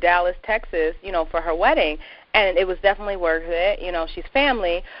to Dallas, Texas, for her wedding. And it was definitely worth it. She's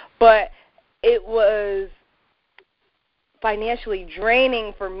family. But it was financially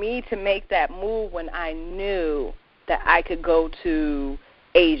draining for me to make that move when I knew that I could go to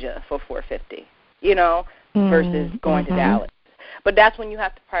Asia for $450, versus going to Dallas. But that's when you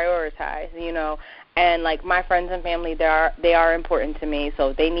have to prioritize, And like my friends and family, they are important to me. So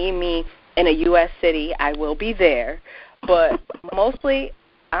if they need me in a U.S. city, I will be there. But mostly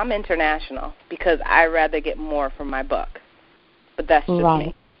I'm international because I'd rather get more for my buck. But that's just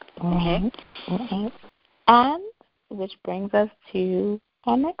me. Right. And which brings us to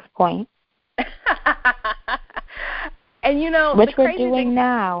our next point. And which we're doing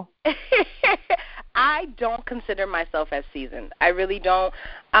now. I don't consider myself as seasoned. I really don't.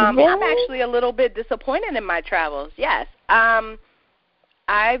 Really? I'm actually a little bit disappointed in my travels. Yes.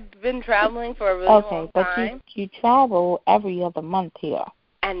 I've been traveling for a really long time. Okay, but you travel every other month here.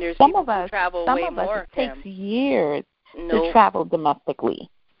 And there's people who travel way more. Some of us, it takes years to travel domestically.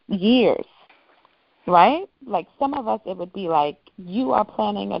 Years. Right? Like some of us, it would be like you are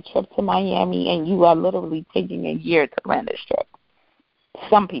planning a trip to Miami and you are literally taking a year to plan this trip.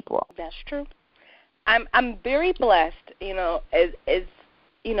 Some people. That's true. I'm very blessed, as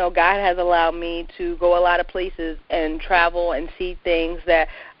God has allowed me to go a lot of places and travel and see things that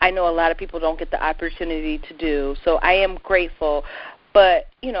I know a lot of people don't get the opportunity to do. So I am grateful. But,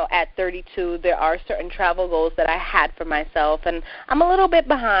 at 32, there are certain travel goals that I had for myself, and I'm a little bit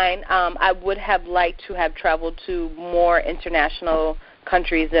behind. I would have liked to have traveled to more international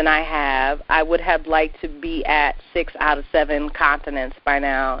countries than I have. I would have liked to be at 6 out of 7 continents by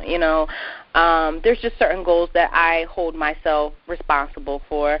now, There's just certain goals that I hold myself responsible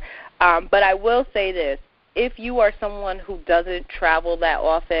for. But I will say this. If you are someone who doesn't travel that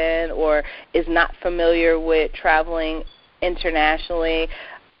often or is not familiar with traveling internationally,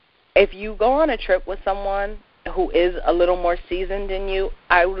 if you go on a trip with someone who is a little more seasoned than you,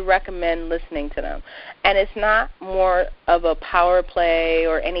 I would recommend listening to them. And it's not more of a power play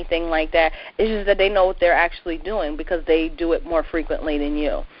or anything like that. It's just that they know what they're actually doing because they do it more frequently than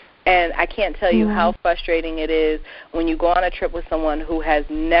you. And I can't tell you how frustrating it is when you go on a trip with someone who has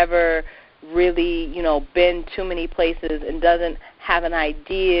never really, been too many places and doesn't have an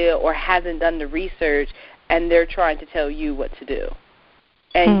idea or hasn't done the research, and they're trying to tell you what to do.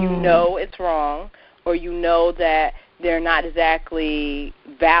 And it's wrong, or that they're not exactly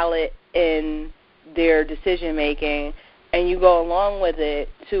valid in their decision-making, and you go along with it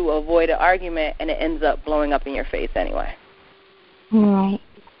to avoid an argument, and it ends up blowing up in your face anyway. Right.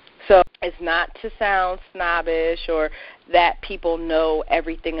 So it's not to sound snobbish or that people know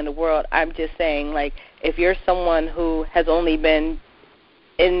everything in the world. I'm just saying, like, if you're someone who has only been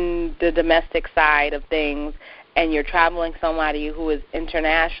in the domestic side of things and you're traveling somebody who is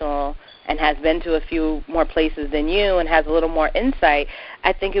international and has been to a few more places than you and has a little more insight,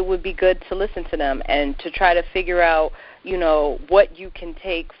 I think it would be good to listen to them and to try to figure out, what you can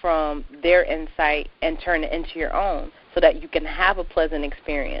take from their insight and turn it into your own so that you can have a pleasant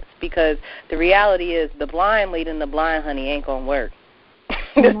experience. Because the reality is the blind leading the blind, honey, ain't going to work.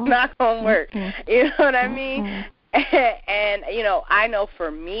 It's not going to work. You know what I mean? And, I know for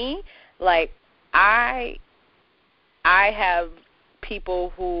me, like, I have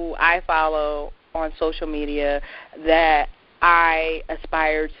people who I follow on social media that I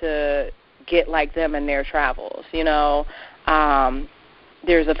aspire to get like them in their travels,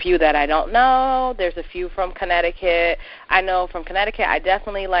 There's a few that I don't know. There's a few from Connecticut. I know from Connecticut I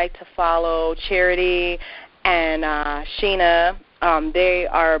definitely like to follow Charity and Sheena. They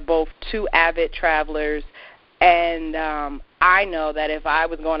are both two avid travelers, and I know that if I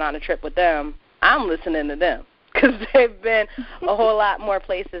was going on a trip with them, I'm listening to them because they've been a whole lot more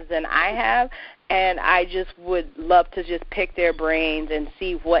places than I have, and I just would love to just pick their brains and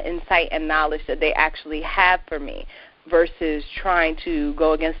see what insight and knowledge that they actually have for me versus trying to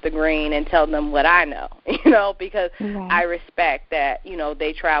go against the grain and tell them what I know, because I respect that,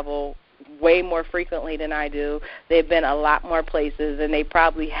 they travel way more frequently than I do. They've been a lot more places, and they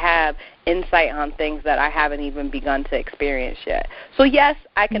probably have insight on things that I haven't even begun to experience yet. So, yes,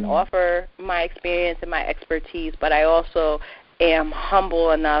 I can offer my experience and my expertise, but I also am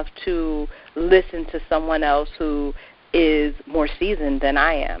humble enough to listen to someone else who is more seasoned than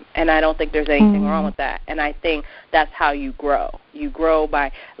I am, and I don't think there's anything wrong with that. And I think that's how you grow. You grow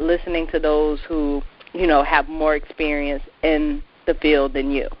by listening to those who have more experience in the field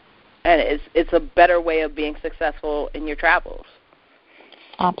than you. And it's a better way of being successful in your travels.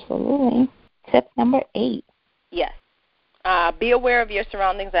 Absolutely. Tip number 8. Yes. Be aware of your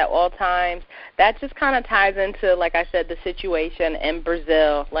surroundings at all times. That just kind of ties into, like I said, the situation in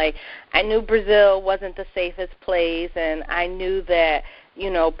Brazil. Like, I knew Brazil wasn't the safest place, and I knew that,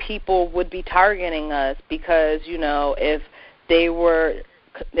 people would be targeting us because, if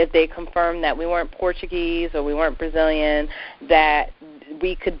they confirmed that we weren't Portuguese or we weren't Brazilian, that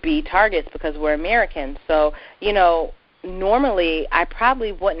we could be targets because we're Americans. So, normally I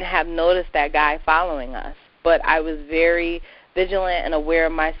probably wouldn't have noticed that guy following us, but I was very vigilant and aware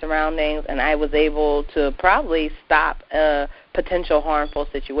of my surroundings, and I was able to probably stop a potential harmful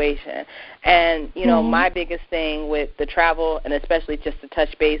situation. And, my biggest thing with the travel, and especially just to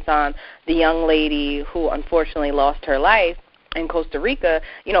touch base on the young lady who unfortunately lost her life in Costa Rica,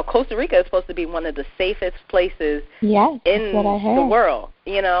 Costa Rica is supposed to be one of the safest places in the world.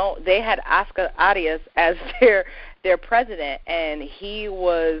 They had Oscar Arias as their president, and he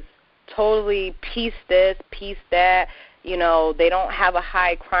was totally peace this, peace that. They don't have a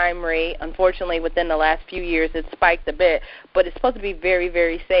high crime rate. Unfortunately, within the last few years, it's spiked a bit, but it's supposed to be very,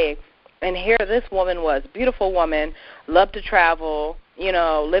 very safe. And here this woman was, beautiful woman, loved to travel,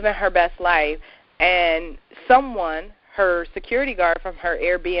 living her best life, and someone, her security guard from her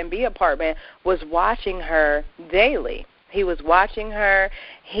Airbnb apartment, was watching her daily. He was watching her.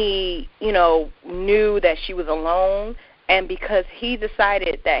 He, knew that she was alone, and because he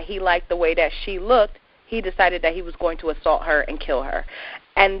decided that he liked the way that she looked, he decided that he was going to assault her and kill her.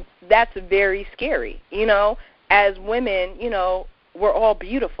 And that's very scary. As women, we're all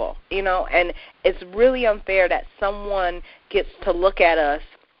beautiful, and it's really unfair that someone gets to look at us,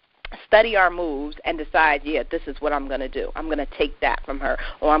 study our moves, and decide, this is what I'm going to do. I'm going to take that from her,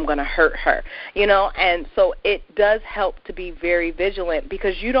 or I'm going to hurt her, And so it does help to be very vigilant,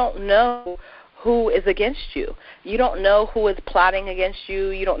 because you don't know who is against you. You don't know who is plotting against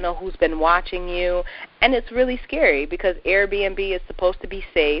you. You don't know who's been watching you. And it's really scary, because Airbnb is supposed to be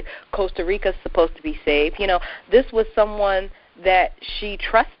safe. Costa Rica is supposed to be safe. This was someone that she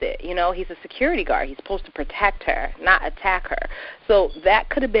trusted. He's a security guard. He's supposed to protect her, not attack her. So that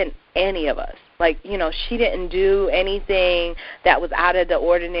could have been any of us. Like, she didn't do anything that was out of the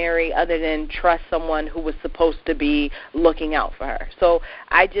ordinary other than trust someone who was supposed to be looking out for her. So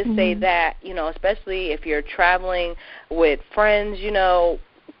I just say that, especially if you're traveling with friends,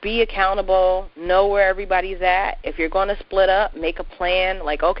 be accountable, know where everybody's at. If you're going to split up, make a plan.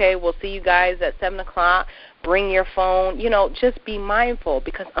 Like, okay, we'll see you guys at 7 o'clock. Bring your phone. Just be mindful,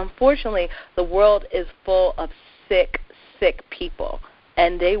 because unfortunately the world is full of sick people,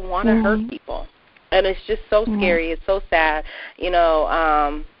 and they want to hurt people. And it's just so scary. It's so sad.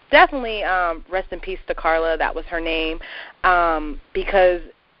 Definitely rest in peace to Carla. That was her name, because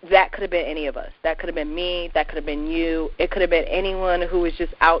that could have been any of us. That could have been me. That could have been you. It could have been anyone who was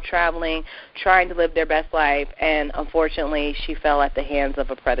just out traveling, trying to live their best life, and unfortunately she fell at the hands of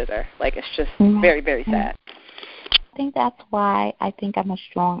a predator. Like, it's just very, very sad. I think that's why I think I'm a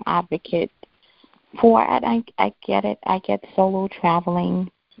strong advocate for it. I get it. I get solo traveling.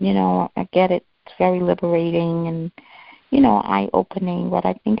 I get it. It's very liberating and, eye-opening. But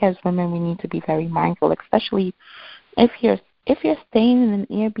I think as women we need to be very mindful, especially if you're staying in an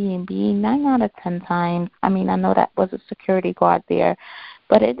Airbnb. 9 out of 10 times, I know that was a security guard there,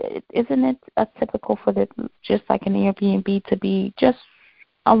 but isn't it typical for just like an Airbnb to be just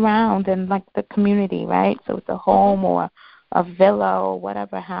around in like the community, right? So it's a home or a villa or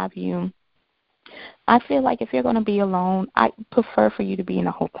whatever have you. I feel like if you're going to be alone, I prefer for you to be in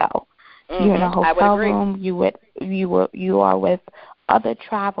a hotel. You're in a hotel room. You are with other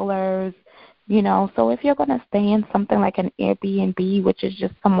travelers. So if you're going to stay in something like an Airbnb, which is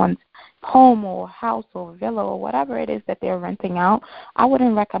just someone's home or house or villa or whatever it is that they're renting out, I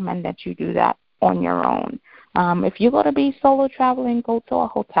wouldn't recommend that you do that on your own. If you're going to be solo traveling, go to a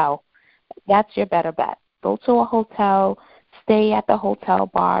hotel. That's your better bet. Go to a hotel, stay at the hotel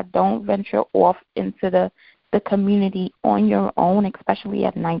bar. Don't venture off into the community on your own, especially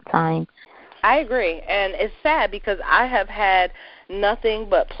at nighttime. I agree, and it's sad because I have had nothing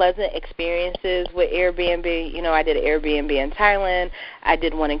but pleasant experiences with Airbnb. I did an Airbnb in Thailand. I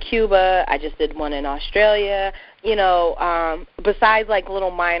did one in Cuba. I just did one in Australia. Besides like little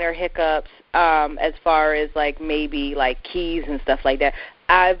minor hiccups as far as like maybe like keys and stuff like that,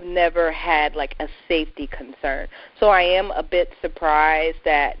 I've never had like a safety concern. So I am a bit surprised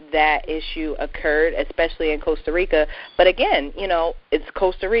that that issue occurred, especially in Costa Rica. But again, it's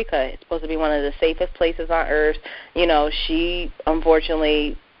Costa Rica. It's supposed to be one of the safest places on earth. She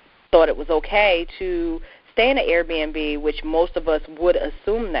unfortunately thought it was okay to stay in an Airbnb, which most of us would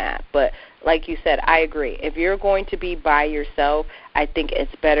assume that. But like you said, I agree. If you're going to be by yourself, I think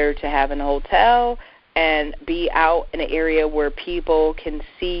it's better to have a hotel and be out in an area where people can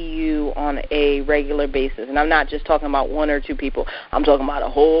see you on a regular basis. And I'm not just talking about one or two people. I'm talking about a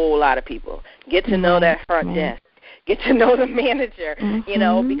whole lot of people. Get to know that front desk. Get to know the manager, you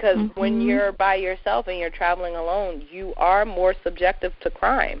know, because when you're by yourself and you're traveling alone, you are more subjective to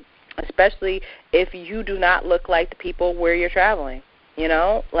crime, especially if you do not look like the people where you're traveling. You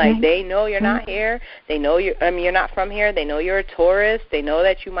know, like they know you're not here. They know you're not from here. They know you're a tourist. They know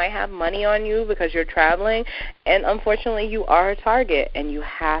that you might have money on you because you're traveling. And unfortunately, you are a target, and you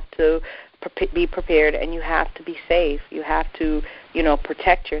have to be prepared, and you have to be safe. You have to, you know,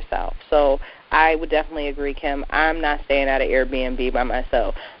 protect yourself. So I would definitely agree, Kim. I'm not staying at an Airbnb by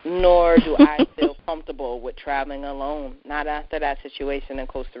myself, nor do I feel comfortable with traveling alone. Not after that situation in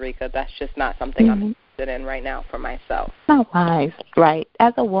Costa Rica. That's just not something I'm interested in right now for myself. Not wise, right?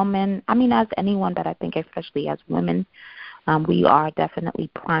 As a woman, I mean, as anyone, but I think especially as women, we are definitely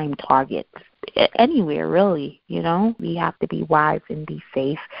prime targets anywhere, really. You know, we have to be wise and be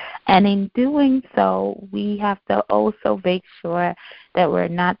safe. And in doing so, we have to also make sure that we're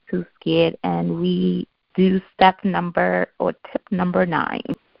not too scared, and we do tip number 9.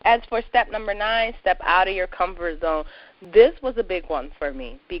 As for step number 9, step out of your comfort zone. This was a big one for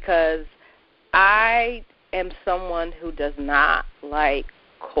me because I am someone who does not like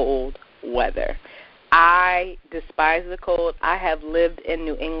cold weather. I despise the cold. I have lived in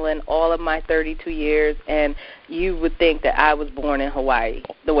New England all of my 32 years, and you would think that I was born in Hawaii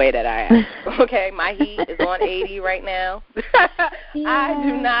the way that I am. Okay, my heat is on 80 right now. I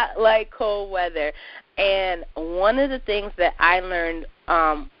do not like cold weather. And one of the things that I learned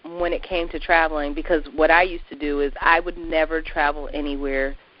when it came to traveling, because what I used to do is I would never travel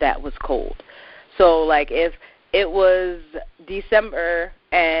anywhere that was cold. So, like, if it was December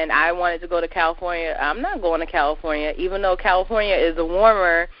and I wanted to go to California, I'm not going to California. Even though California is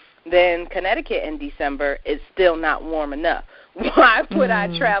warmer than Connecticut in December, it's still not warm enough. Why would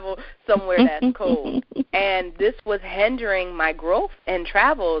I travel somewhere that's cold? And this was hindering my growth in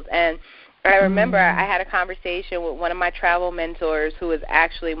travels. And I remember I had a conversation with one of my travel mentors who is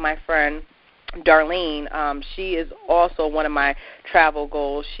actually my friend, Darlene. She is also one of my travel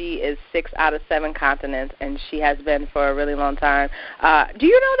goals. She is 6 out of 7 continents, and she has been for a really long time. Do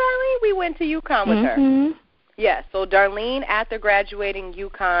you know Darlene? We went to UConn with her. Yes, so Darlene, after graduating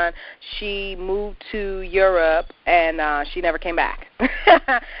UConn, she moved to Europe, and she never came back.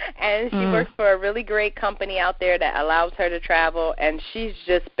 And she works for a really great company out there that allows her to travel, and she's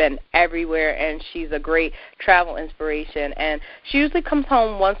just been everywhere, and she's a great travel inspiration. And she usually comes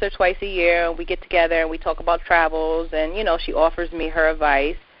home once or twice a year, and we get together, and we talk about travels, and, you know, she offers me her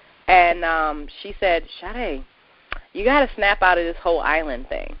advice. And she said, Sade, you got to snap out of this whole island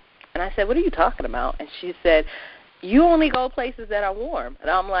thing. And I said, what are you talking about? And she said, you only go places that are warm. And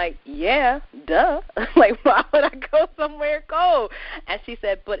I'm like, yeah, duh. Like, why would I go somewhere cold? And she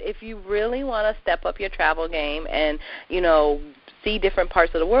said, but if you really want to step up your travel game and, you know, see different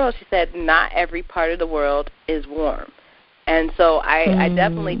parts of the world, she said, not every part of the world is warm. And so I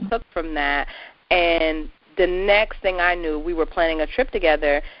definitely took from that. And the next thing I knew, we were planning a trip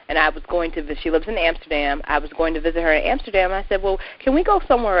together, and I was going to she lives in Amsterdam. I was going to visit her in Amsterdam. I said, well, can we go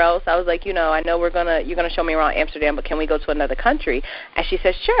somewhere else? I was like, you know, I know you're going to show me around Amsterdam, but can we go to another country? And she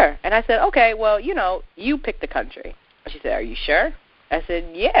said, sure. And I said, okay, well, you know, you pick the country. She said, are you sure? I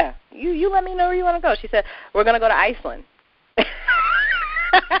said, yeah. You let me know where you want to go. She said, we're going to go to Iceland. And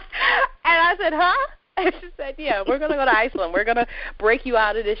I said, huh? And she said, yeah, we're going to go to Iceland. We're going to break you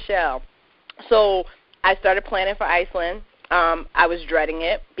out of this shell. So I started planning for Iceland. I was dreading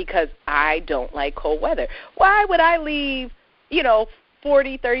it because I don't like cold weather. Why would I leave, you know,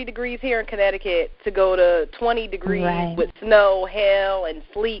 40, 30 degrees here in Connecticut to go to 20 degrees with snow, hail, and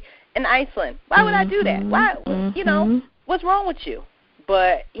sleet in Iceland? Why would I do that? Why, you know, what's wrong with you?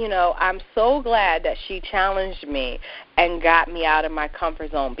 But, you know, I'm so glad that she challenged me and got me out of my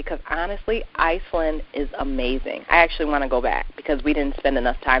comfort zone because, honestly, Iceland is amazing. I actually want to go back because we didn't spend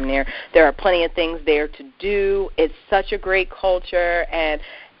enough time there. There are plenty of things there to do. It's such a great culture. And,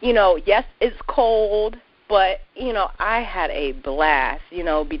 you know, yes, it's cold, but, you know, I had a blast, you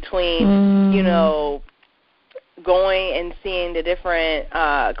know, between, you know, going and seeing the different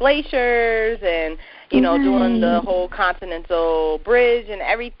glaciers and, you know, doing the whole Continental Bridge and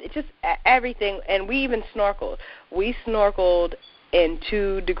everything. And we even snorkeled. We snorkeled in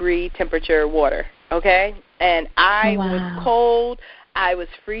 2-degree temperature water, okay? And I was cold. I was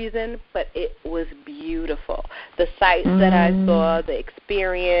freezing, but it was beautiful. The sights that I saw, the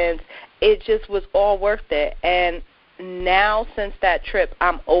experience, it just was all worth it. And now, since that trip,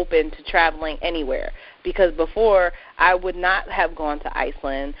 I'm open to traveling anywhere, because before I would not have gone to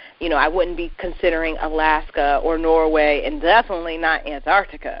Iceland. You know, I wouldn't be considering Alaska or Norway, and definitely not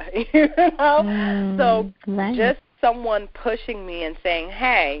Antarctica. You know, so just someone pushing me and saying,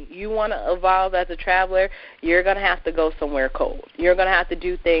 hey, you want to evolve as a traveler, you're going to have to go somewhere cold. You're going to have to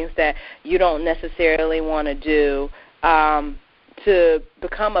do things that you don't necessarily want to do to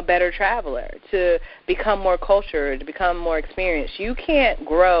become a better traveler, to become more cultured, to become more experienced. You can't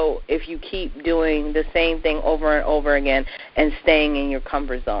grow if you keep doing the same thing over and over again and staying in your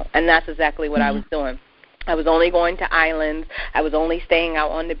comfort zone. And that's exactly what I was doing. I was only going to islands. I was only staying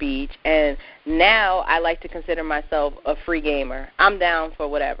out on the beach. And now I like to consider myself a free gamer. I'm down for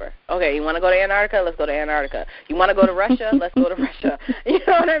whatever. Okay, you want to go to Antarctica? Let's go to Antarctica. You want to go to Russia? Let's go to Russia. You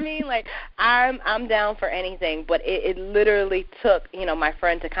know what I mean? Like, I'm down for anything. But it literally took, you know, my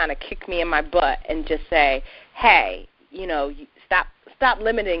friend to kind of kick me in my butt and just say, hey, you know, stop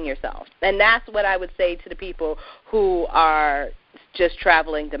limiting yourself. And that's what I would say to the people who are just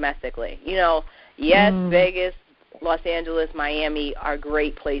traveling domestically. You know, yes, Vegas, Los Angeles, Miami are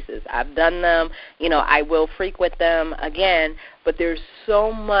great places. I've done them. You know, I will frequent them again, but there's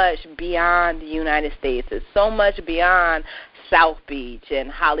so much beyond the United States. There's so much beyond South Beach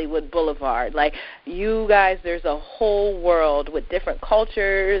and Hollywood Boulevard. Like, you guys, there's a whole world with different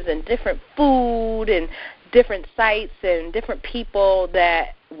cultures and different food and different sites and different people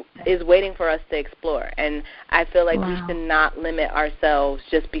that is waiting for us to explore. And I feel like we should not limit ourselves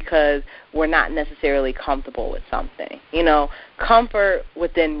just because we're not necessarily comfortable with something. You know, comfort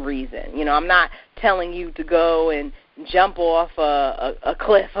within reason. You know, I'm not telling you to go and jump off a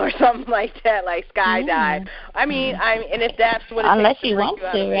cliff or something like that, like skydive. I mean, and if that's what it unless takes you want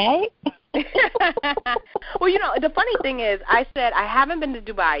to, right? Well, you know, the funny thing is, I said I haven't been to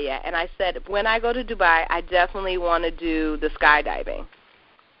Dubai yet, and I said when I go to Dubai, I definitely want to do the skydiving.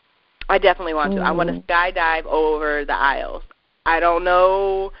 I definitely want to. I want to skydive over the aisles. I don't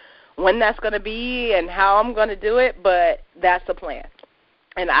know when that's going to be and how I'm going to do it, but that's the plan.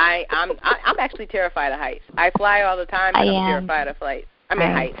 And I'm actually terrified of heights. I fly all the time, and I'm terrified of heights.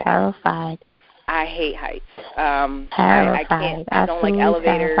 Heights. Terrified. I hate heights. Terrified. I can't. I don't like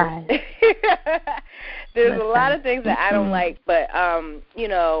elevators. There's a lot of things that I don't like, but you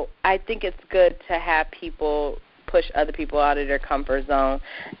know, I think it's good to have people push other people out of their comfort zone.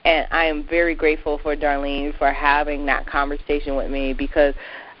 And I am very grateful for Darlene for having that conversation with me, because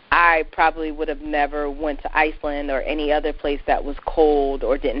I probably would have never went to Iceland or any other place that was cold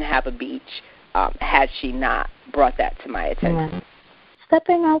or didn't have a beach had she not brought that to my attention.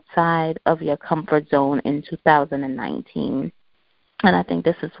 Stepping outside of your comfort zone in 2019, and I think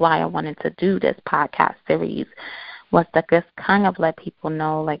this is why I wanted to do this podcast series, was to just kind of let people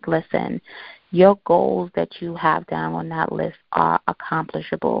know, like, listen, your goals that you have down on that list are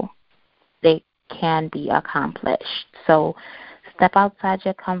accomplishable. They can be accomplished. So step outside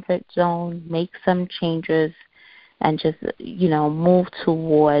your comfort zone, make some changes, and just, you know, move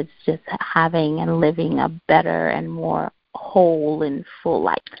towards just having and living a better and more whole and full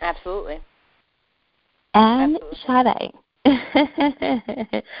life. Absolutely. And Sade,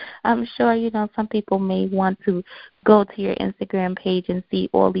 I'm sure, you know, some people may want to go to your Instagram page and see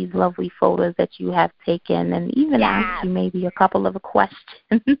all these lovely photos that you have taken, and even ask you maybe a couple of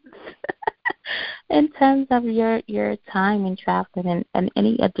questions in terms of your time in traveling and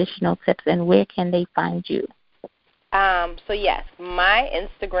any additional tips, and where can they find you? So yes, my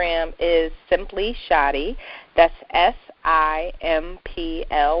Instagram is Simply Shotti. That's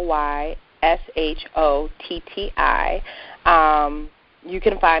SIMPLYSHOTTI. You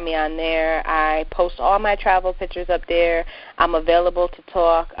can find me on there. I post all my travel pictures up there. I'm available to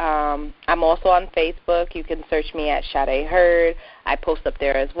talk. I'm also on Facebook. You can search me at Sade Heard. I post up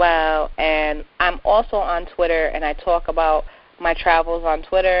there as well. And I'm also on Twitter, and I talk about my travels on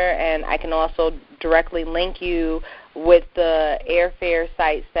Twitter, and I can also directly link you with the airfare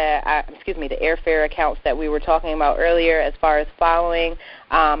sites that, the airfare accounts that we were talking about earlier as far as following,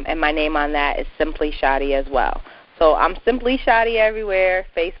 and my name on that is Simply Shotti as well. So I'm Simply Shotti everywhere,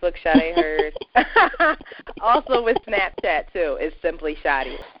 Facebook Sade Heard. Also with Snapchat too, is Simply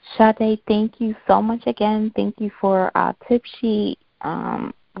Shotti. Sade, thank you so much again. Thank you for our tip sheet.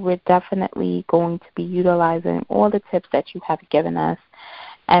 We're definitely going to be utilizing all the tips that you have given us.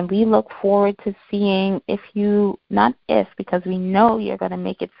 And we look forward to seeing because we know you're going to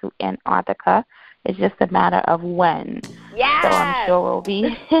make it to Antarctica. It's just a matter of when. Yes. So I'm sure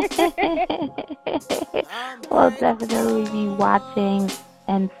we'll definitely be watching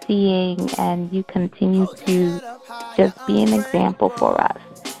and seeing, and you continue to just be an example for us.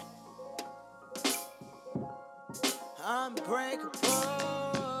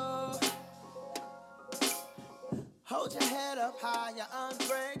 Hold your head up high, you're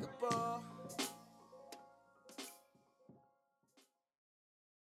unbreakable.